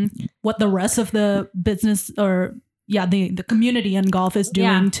and what the rest of the business or the community in golf is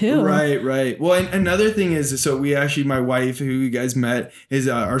doing too. Right. Well, and another thing is, so we actually, my wife, who you guys met, is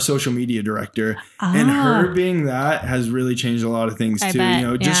our social media director, and her being that has really changed a lot of things too.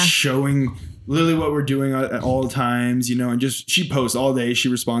 Bet. Just showing literally what we're doing at all times, and just she posts all day. She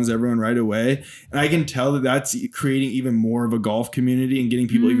responds to everyone right away. And I can tell that that's creating even more of a golf community and getting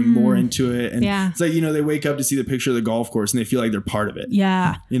people even more into it. And it's like, they wake up to see the picture of the golf course and they feel like they're part of it.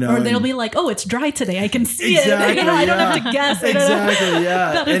 Yeah. Or they'll be like, oh, it's dry today. I can see it. I don't have to guess. Exactly.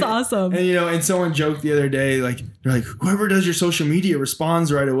 Yeah. That is awesome. And, and someone joked the other day, like, they're like, whoever does your social media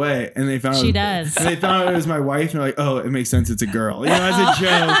responds right away. And they found she does. And they found out it was my wife. And they're like, oh, it makes sense. It's a girl. As a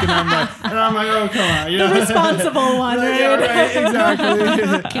joke. And I'm like, oh, come on. The responsible one, right? Yeah, right.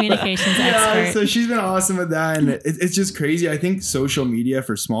 Exactly. Communications expert. So she's been awesome at that. And it's just crazy. I think social media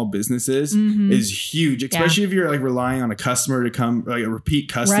for small businesses is huge, especially if you're like relying on a customer to come, like a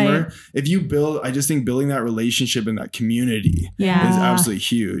repeat customer. Right. If you I just think building that relationship in that community is absolutely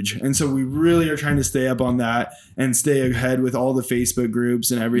huge. And so we really are trying to stay up on that and stay ahead with all the Facebook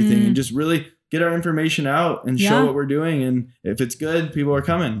groups and everything and just really get our information out and show what we're doing. And if it's good, people are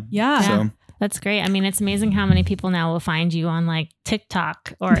coming. Yeah. So. That's great. I mean, it's amazing how many people now will find you on like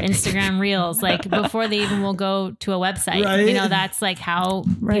TikTok or Instagram Reels, like before they even will go to a website. Right. That's like how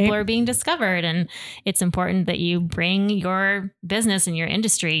people are being discovered. And it's important that you bring your business and your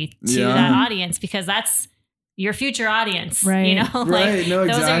industry to that audience, because that's your future audience, right? Right. No,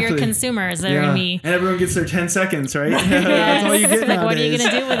 those are your consumers that are going to be. And everyone gets their 10 seconds, right? That's all you get nowadays. What are you going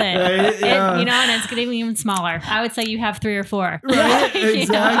to do with it? Right? Yeah. And it's going to be even smaller. I would say you have 3 or 4. Right,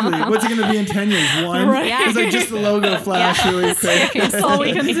 exactly. What's it going to be in 10 years? 1? Right. Yeah. It's like just the logo flash really quick. That's all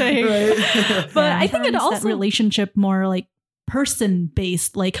we can say. Right? But I think it also relationship more like person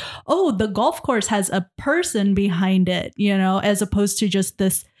based, like, oh, the golf course has a person behind it, as opposed to just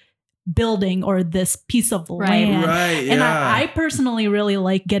this building or this piece of land. Right. And I personally really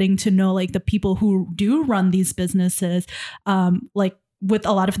like getting to know like the people who do run these businesses. Like with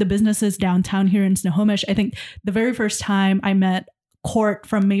a lot of the businesses downtown here in Snohomish, I think the very first time I met Court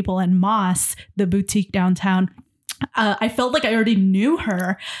from Maple and Moss, the boutique downtown, I felt like I already knew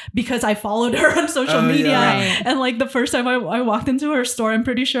her because I followed her on social media. Yeah. And like the first time I walked into her store, I'm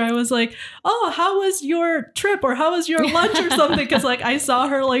pretty sure I was like, oh, how was your trip? Or how was your lunch or something? Because like I saw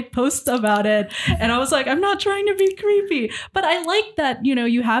her like post about it. And I was like, I'm not trying to be creepy. But I like that,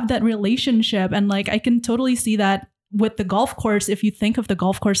 you have that relationship. And like I can totally see that with the golf course. If you think of the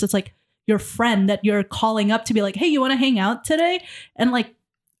golf course, it's like your friend that you're calling up to be like, hey, you want to hang out today? And like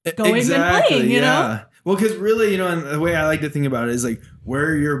going and playing, you know? Well, because really, and the way I like to think about it is like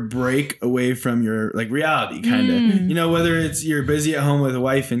where your break away from your like reality, kind of. Whether it's you're busy at home with a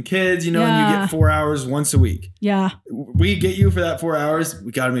wife and kids, and you get 4 hours once a week. Yeah. We get you for that 4 hours.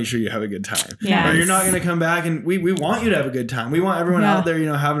 We got to make sure you have a good time. Yes. Or you're not going to come back, and we want you to have a good time. We want everyone out there,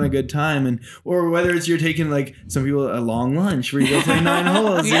 having a good time. Or whether it's you're taking like some people a long lunch where you go play 9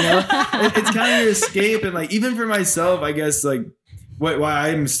 holes, it's kind of your escape. And like, even for myself, I guess like, why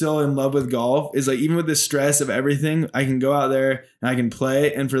I'm still in love with golf is like, even with the stress of everything, I can go out there and I can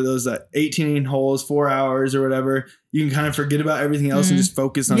play. And for those 18 holes, 4 hours or whatever, you can kind of forget about everything else and just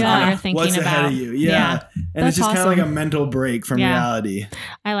focus on what's ahead of you. Yeah. And it's just kind of like a mental break from reality.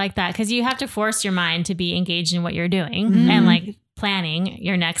 I like that because you have to force your mind to be engaged in what you're doing and like planning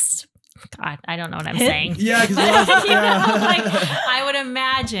your next. God, I don't know what I'm saying. Yeah, because I would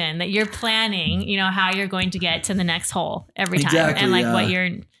imagine that you're planning, how you're going to get to the next hole every time, and like what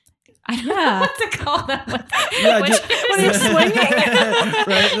you're. I don't know what to call them. When you're swinging.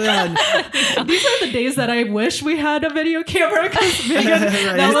 Right. These are the days that I wish we had a video camera because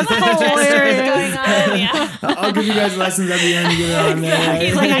that was hilarious. Going on. Yeah. I'll give you guys lessons at the end.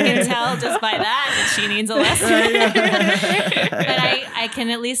 He's like, I can tell just by that she needs a lesson. But I can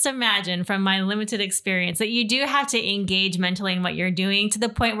at least imagine from my limited experience that you do have to engage mentally in what you're doing to the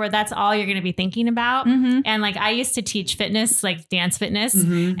point where that's all you're going to be thinking about. And like I used to teach fitness, like dance fitness,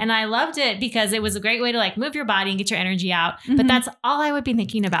 and I loved it because it was a great way to like move your body and get your energy out. But that's all I would be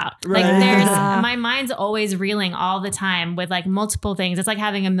thinking about. Like my mind's always reeling all the time with like multiple things. It's like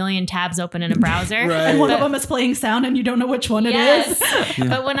having a million tabs open in a browser. And one of them is playing sound and you don't know which one it is.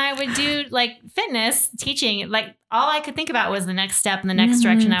 But when I would do like fitness teaching, like all I could think about was the next step and the next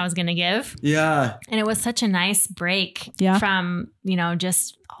direction I was going to give. Yeah. And it was such a nice break from,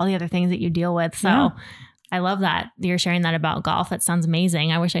 just all the other things that you deal with. So I love that you're sharing that about golf. That sounds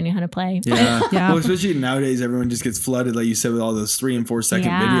amazing. I wish I knew how to play. Yeah. Well, especially nowadays, everyone just gets flooded, like you said, with all those 3 and 4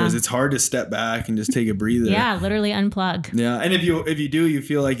 second videos. It's hard to step back and just take a breather. Yeah, literally unplug. Yeah. And if you do, you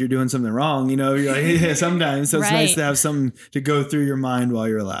feel like you're doing something wrong, you're like, sometimes. So it's nice to have something to go through your mind while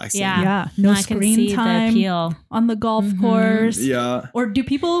you're relaxing. Yeah. No screen time on the golf course. Yeah. Or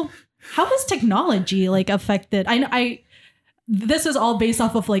how has technology like affected? This is all based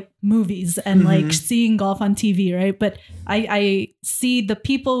off of like movies and like seeing golf on TV, right? But I see the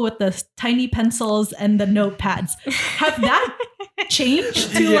people with the tiny pencils and the notepads. Have that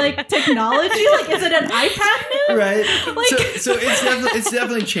changed to like technology? Like, is it an iPad now? Right. So it's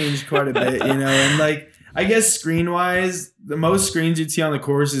definitely changed quite a bit, and like, I guess screen wise, the most screens you'd see on the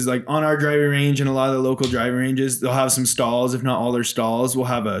course is like on our driving range and a lot of the local driving ranges, they'll have some stalls. If not all their stalls will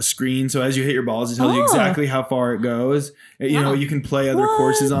have a screen. So as you hit your balls, it tells you exactly how far it goes. You can play other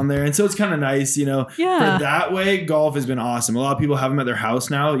courses on there. And so it's kind of nice, for that way, golf has been awesome. A lot of people have them at their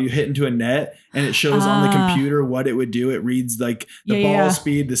house now. You hit into a net and it shows on the computer what it would do. It reads like the ball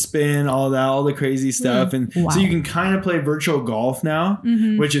speed, the spin, all that, all the crazy stuff. And so you can kind of play virtual golf now,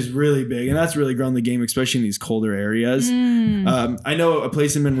 which is really big. And that's really grown the game, especially in these colder areas. I know a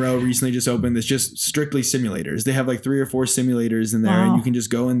place in Monroe recently just opened that's just strictly simulators. They have like 3 or 4 simulators in there and you can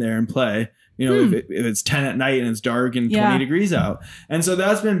just go in there and play. If it's 10 at night and it's dark and 20 degrees out. And so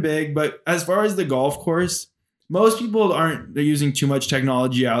that's been big. But as far as the golf course, most people they're using too much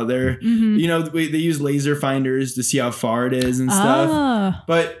technology out there. They use laser finders to see how far it is and stuff.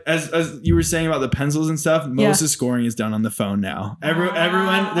 But as you were saying about the pencils and stuff, most of scoring is done on the phone now.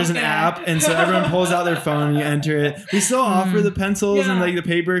 Everyone, there's an app. And so everyone pulls out their phone and you enter it. We still offer the pencils and like the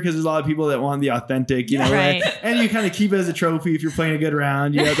paper because there's a lot of people that want the authentic, right? And you kind of keep it as a trophy if you're playing a good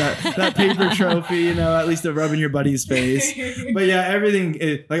round. You have that paper trophy, at least to rub in your buddy's face. But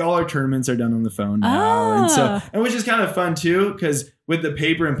everything, like all our tournaments are done on the phone now. And which is kind of fun too, because with the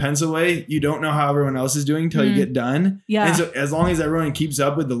paper and pencil way, you don't know how everyone else is doing until you get done. Yeah. And so as long as everyone keeps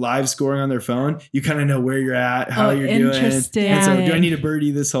up with the live scoring on their phone, you kind of know where you're at, how you're doing. Interesting. And so do I need a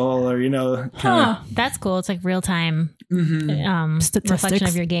birdie this hole or, That's cool. It's like real time reflection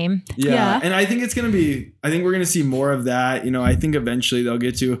of your game. Yeah. And I think we're going to see more of that. I think eventually they'll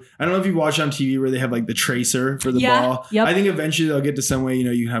get to, I don't know if you watch on TV where they have like the tracer for the ball. Yep. I think eventually they'll get to some way,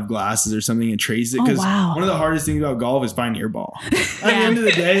 you can have glasses or something and trace it. Because one of the hardest things about golf is finding your ball. At the end of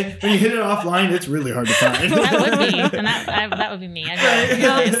the day, when you hit it offline, it's really hard to find. That would be, and that would be me.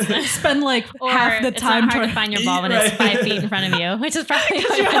 I'd spend like half the time trying to find your ball when it's 5 feet in front of you, which is probably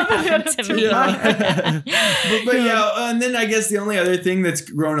what happened to me. But and then I guess the only other thing that's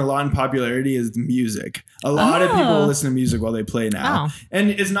grown a lot in popularity is the music. A lot of people listen to music while they play now. Oh. And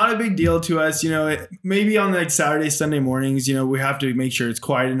it's not a big deal to us. Maybe on like Saturday, Sunday mornings, we have to make sure it's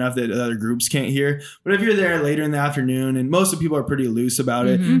quiet enough that other groups can't hear. But if you're there later in the afternoon, and most of the people are pretty loose about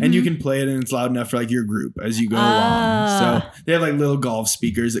it, and you can play it and it's loud enough for like your group as you go along. So they have like little golf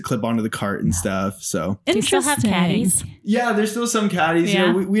speakers that clip onto the cart and stuff. So Do you still have caddies? yeah, there's still some caddies.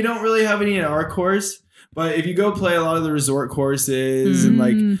 Yeah. We don't really have any in our course. But if you go play a lot of the resort courses and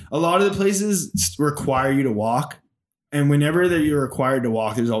like a lot of the places require you to walk. And whenever that you're required to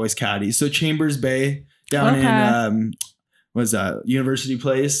walk, there's always caddies. So Chambers Bay down in what's that, University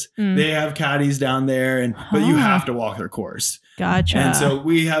Place, they have caddies down there, but you have to walk their course. Gotcha. And so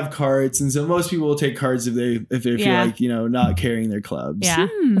we have carts, and so most people will take carts if they feel like not carrying their clubs. Yeah,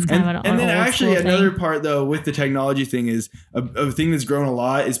 that's kind of And then actually another thing. part though with the technology thing is a thing that's grown a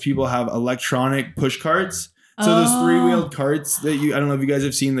lot is people have electronic push carts. So those 3-wheeled carts that I don't know if you guys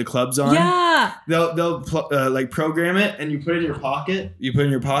have seen the clubs on. Yeah. They'll like program it and you put it in your pocket.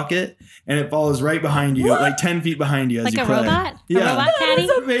 And it follows right behind you, like 10 feet behind you as Like you a play. robot? Yeah. A robot caddy?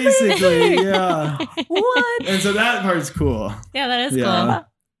 Basically, yeah. What? And so that part's cool. Yeah, that is Yeah. cool.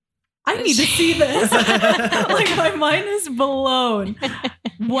 I need to see this. Like my mind is blown.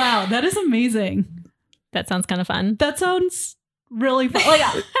 Wow, that is amazing. That sounds kind of fun. That sounds really fun. Like,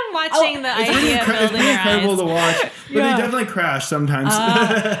 I'm watching the It's idea of pretty building your incredible eyes. to watch, but Yeah. they definitely crash sometimes.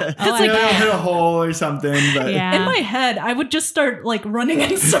 I They'll bet. hit a hole or something. But Yeah. in my head, I would just start like running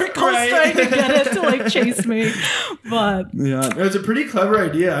in circles Right. trying to get it to like chase me. But yeah, it's a pretty clever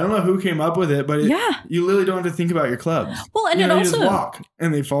idea. I don't know who came up with it, but Yeah. you literally don't have to think about your clubs. well, and you it just also walk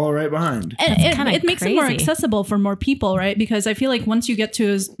and they follow right behind. and That's kinda it makes it more crazy. accessible for more people, right? Because I feel like once you get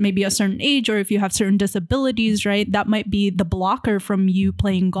to maybe a certain age, or if you have certain disabilities, right, that might be the blocker from you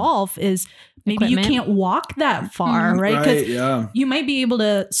playing golf is maybe Equipment. you can't walk that far, right? Because yeah. you might be able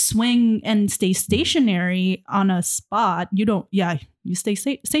to swing and stay stationary on a spot. You stay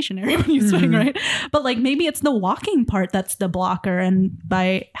stationary when you swing, right? But like maybe it's the walking part that's the blocker. And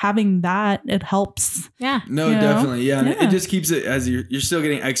by having that, it helps. Yeah. No, You know? definitely. Yeah. And Yeah. it just keeps it as you're still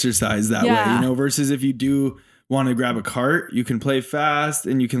getting exercise that Yeah. way, versus if you do want to grab a cart, you can play fast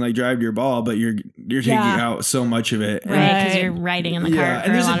and you can like drive your ball, but you're taking out so much of it. And Right, because Right. you're riding in the yeah, cart.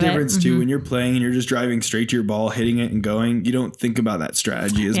 and there's for a lot of it. difference too when you're playing and you're just driving straight to your ball, hitting it and going. You don't think about that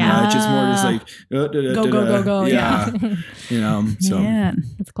strategy as Yeah. much. It's more just like Go. Yeah, So Man,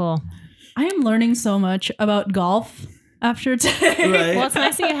 That's cool. I am learning so much about golf after today. Right. Well, it's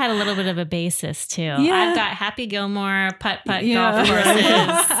nice that you had a little bit of a basis too. Yeah. I've got Happy Gilmore, putt-putt Yeah. golf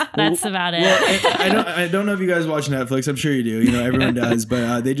courses. That's about it. Well, I don't know if you guys watch Netflix. I'm sure you do. Everyone does.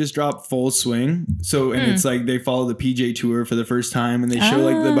 But they just dropped Full Swing. So, and it's like they follow the PJ Tour for the first time, and they show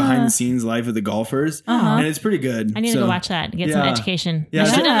like the behind the scenes life of the golfers, and it's pretty good. I need to go watch that and get some education. Yeah. I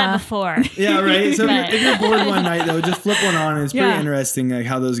should have done Yeah. that before. Yeah, right. So But- if you're bored one night, though, just flip one on. And it's pretty Yeah. interesting, like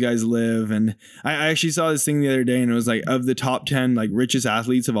how those guys live. And I actually saw this thing the other day, and it was like of the top 10 like richest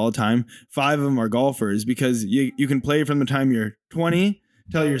athletes of all time, 5 of them are golfers because you can play from the time you're 20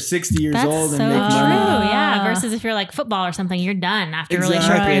 till you're 60 years That's old and so make true. money. Yeah. Versus if you're like football or something, you're done after a really short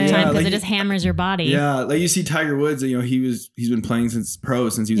Exactly, period of time yeah. because Like it just hammers your body. Yeah, like you see Tiger Woods, he's been playing since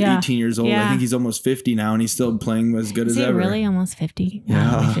he was Yeah. 18 years old. Yeah. I think he's almost 50 now, and he's still playing as good Is as he ever. really almost 50?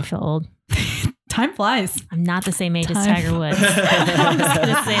 Yeah. Wow, makes me feel old. Time flies. I'm not the same age as Time. Tiger Woods. I'm just going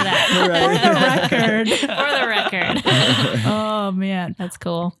to say that. For the record. For the record. Oh, man. That's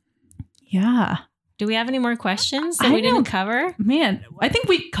cool. Yeah. Do we have any more questions that I we didn't don't- cover? Man, I think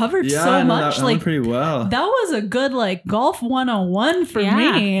we covered Yeah, so no, much. that went pretty well. That was a good like golf 101 for Yeah.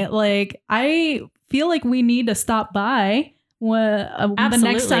 me. Like I feel like we need to stop by the next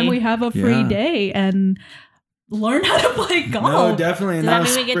Absolutely. time we have a free Yeah. day and learn how to play golf. No, definitely. And Does that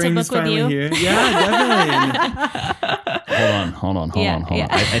now mean we get to spring's book with finally you? here. Yeah, definitely. Hold on. Yeah.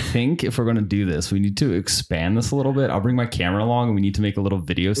 I think if we're going to do this, we need to expand this a little bit. I'll bring my camera along and we need to make a little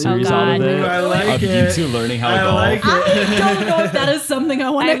video series out God. of it. Ooh, I like of it. you two learning how to I golf. like it. I don't know if that is something I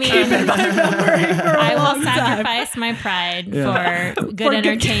want I to mean, keep in my memory for a I long will time. sacrifice my pride Yeah. for good For good-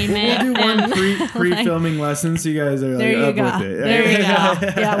 entertainment. We'll do one and- pre-filming lesson so you guys are There you like go. up with it. There you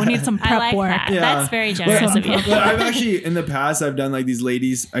go. Yeah, we need some I prep like work. that. Yeah. That's very generous of you. But I've actually, in the past, I've done like these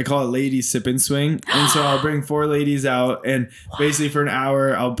ladies, I call it ladies sip and swing. And so I'll bring 4 ladies out and basically for an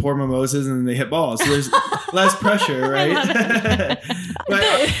hour, I'll pour mimosas and then they hit balls. So there's less pressure, right?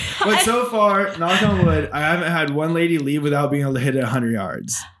 but so far, knock on wood, I haven't had one lady leave without being able to hit it 100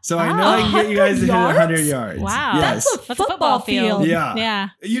 yards. So I know I can get you guys to hit it 100 yards. Wow. Yes. That's a football field. Yeah. Yeah.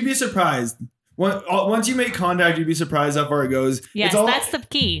 You'd be surprised. Once you make contact, you'd be surprised how far it goes. Yes, that's the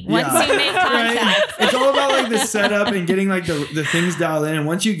key. Once Yeah. you make contact. Right? It's all about like the setup and getting like the things dialed in. And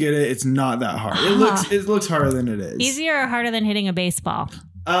once you get it, it's not that hard. It looks harder than it is. Easier or harder than hitting a baseball?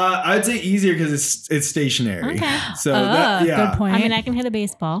 I'd say easier because it's stationary. Okay. So good point. I mean, I can hit a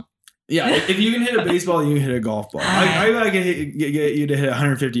baseball. Yeah, if you can hit a baseball, you can hit a golf ball. I can get you to hit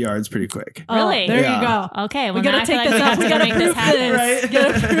 150 yards pretty quick. Oh, Really? there Yeah. you go. Okay, well, We gotta now I take feel this like up. We we gotta have to make prove this happen. this. Right? We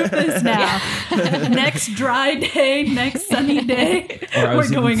gotta prove this now. Next dry day, next sunny day, Or I we're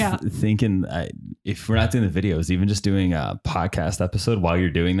was going even out. thinking, if we're not doing the videos, even just doing a podcast episode while you're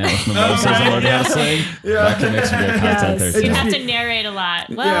doing that with mimosas right, and learning how yeah. to sing, Yeah. that can make some good content Yes. there You too. have to narrate a lot.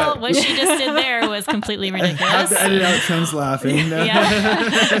 Well, what she just did there was completely I have ridiculous. to edit out Trent's laughing. No.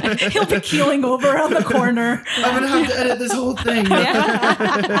 Yeah. He'll be keeling over on the corner. I'm gonna have to edit this whole thing.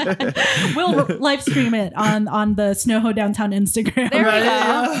 We'll live stream it on the Snoho Downtown Instagram. There we go. Right,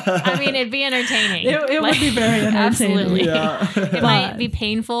 yeah. I mean, it'd be entertaining. It would be very entertaining. Absolutely. Yeah. It might be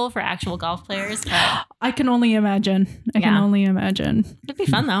painful for actual golf players, but I can only imagine. I can Yeah. only imagine. it'd be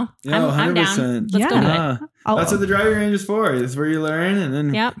fun though. Yeah, I'm down. 100%. Let's go do it. Yeah. That's what the driving range is for. It's where you learn, and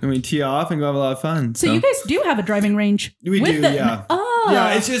then Yep. and we tee off and go have a lot of fun. So you guys do have a driving range. We with do, the- yeah. Oh.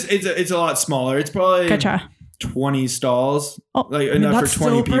 Yeah, it's a lot smaller. It's probably Gotcha. 20 stalls, Oh, like I mean, enough that's for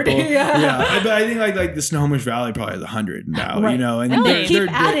 20 still people. pretty, yeah. But I think like the Snohomish Valley probably has 100 now, Right. you know, and Really? they're- Keep they're-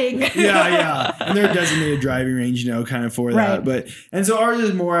 adding. yeah, and they're a designated driving range, you know, kind of for that. Right. But and so ours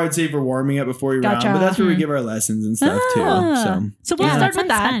is more, I'd say, for warming up before you Gotcha. round. But that's where we Mhm. give our lessons and stuff too. Ah. So we'll Yeah, start that with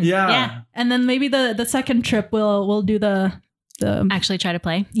that. sounds fun. Yeah. And then maybe the second trip we'll do the Actually try to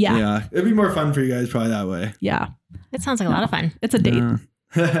play. yeah. It'd be more fun for you guys probably that way. It sounds like a lot of fun. It's a date. Yeah.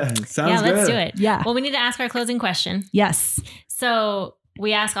 Sounds Yeah, good. let's do it. Yeah. Well, we need to ask our closing question. Yes. So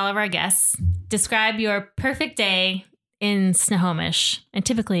we ask all of our guests, describe your perfect day in Snohomish. And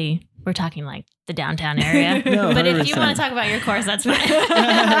typically we're talking like the downtown area. No, But if you 100%. want to talk about your course, that's fine.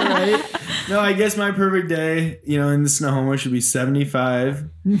 Right? No, I guess my perfect day, you know, in the Snohomish would be 75,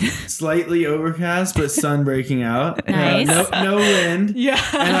 slightly overcast, but sun breaking out. Nice. No wind. Yeah.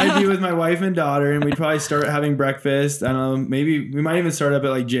 And I'd be with my wife and daughter, and we'd probably start having breakfast. I don't know, maybe we might even start up at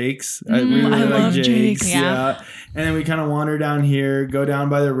like Jake's. We really I like love Jake's. Yeah. And then we kind of wander down here, go down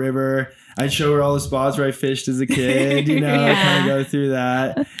by the river. I'd show her all the spots where I fished as a kid, you know, Yeah. kind of go through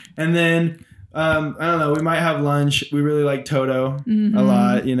that. And then I don't know, we might have lunch. We really like Toto a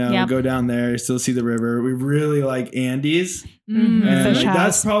lot, you know, Yep. go down there, still see the river. We really like Andy's. Mhm. And Fish like, house.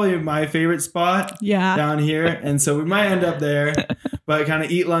 that's probably my favorite spot Yeah. down here. And so we might end up there, but kind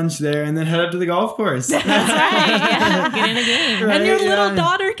of eat lunch there and then head up to the golf course. That's right. Yeah. Get in a game. Right, And your little yeah.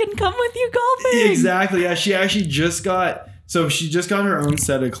 daughter can come with you golfing. Exactly. Yeah. She actually just got her own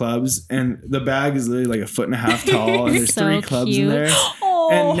set of clubs, and the bag is literally like 1.5 feet tall, and there's So 3 clubs in cute. there. Oh.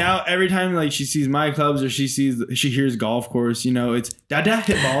 And now every time like she sees my clubs or she hears golf course, you know, it's Dada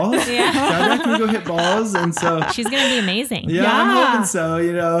hit balls. Yeah. Dada, can we go hit balls? And so She's going to be amazing. yeah, Yeah. I'm hoping so.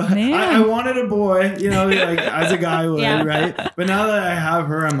 You know, Man. I wanted a boy, you know, like as a guy would, Yeah. right? But now that I have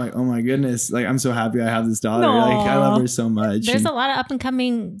her, I'm like, oh my goodness, like I'm so happy I have this daughter. Like I love her so much. There's And- a lot of up and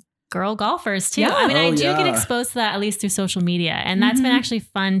coming girl golfers too. Yeah. I mean, I Oh, do get yeah. exposed to that at least through social media. And that's been Mhm. actually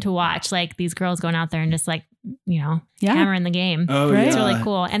fun to watch. Like these girls going out there and just like, you know, Yeah. hammering the game. oh Right? It's yeah. really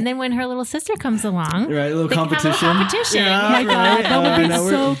cool. And then when her little sister comes along, Right, a little they can have a competition. little competition. Yeah, Oh my God, right. that would be I know,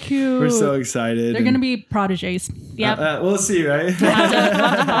 so cute. We're so excited. They're going to be prodigies. Yep. We'll see, right? We'll have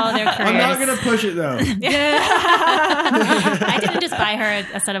to follow their I'm not careers. gonna push it though. Yeah. I didn't just buy her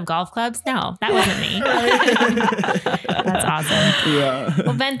a set of golf clubs. No, that wasn't me. That's awesome. Yeah.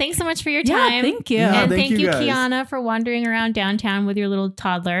 Well, Ben, thanks so much for your Yeah, time. thank you. Yeah. And thank thank you you, guys. Kiana, for wandering around downtown with your little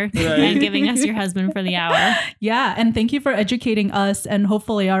toddler Right. and giving us your husband for the hour. Yeah, and thank you for educating us and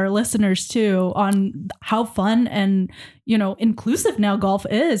hopefully our listeners too on how fun and, you know, inclusive now golf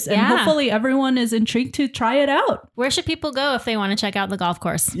is. And Yeah. hopefully everyone is intrigued to try it out. Where should people go if they want to check out the golf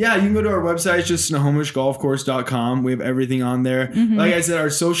course? Yeah, you can go to our website, it's just snohomishgolfcourse.com. We have everything on there. Mm-hmm. Like I said, our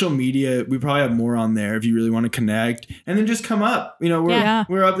social media, we probably have more on there if you really want to connect. And then just come up. You know, Yeah.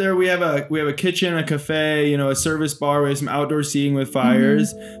 we're up there. We have a kitchen, a cafe, you know, a service bar. We have some outdoor seating with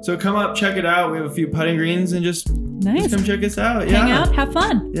fires. Mm-hmm. So come up, check it out. We have a few putting greens and just Nice. come check us out. Yeah. Hang out, have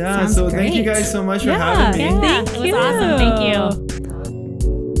fun. Yeah. Sounds So thank you great. guys so much for Yeah. having me. Yeah, Thank it was you. awesome. Thank you.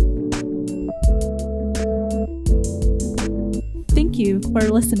 Thank you for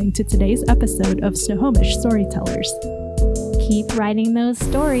listening to today's episode of Snohomish Storytellers. Keep writing those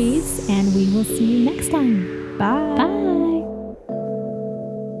stories, and we will see you next time. Bye. Bye.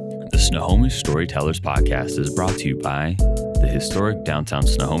 The Snohomish Storytellers podcast is brought to you by the Historic Downtown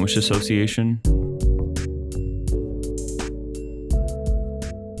Snohomish Association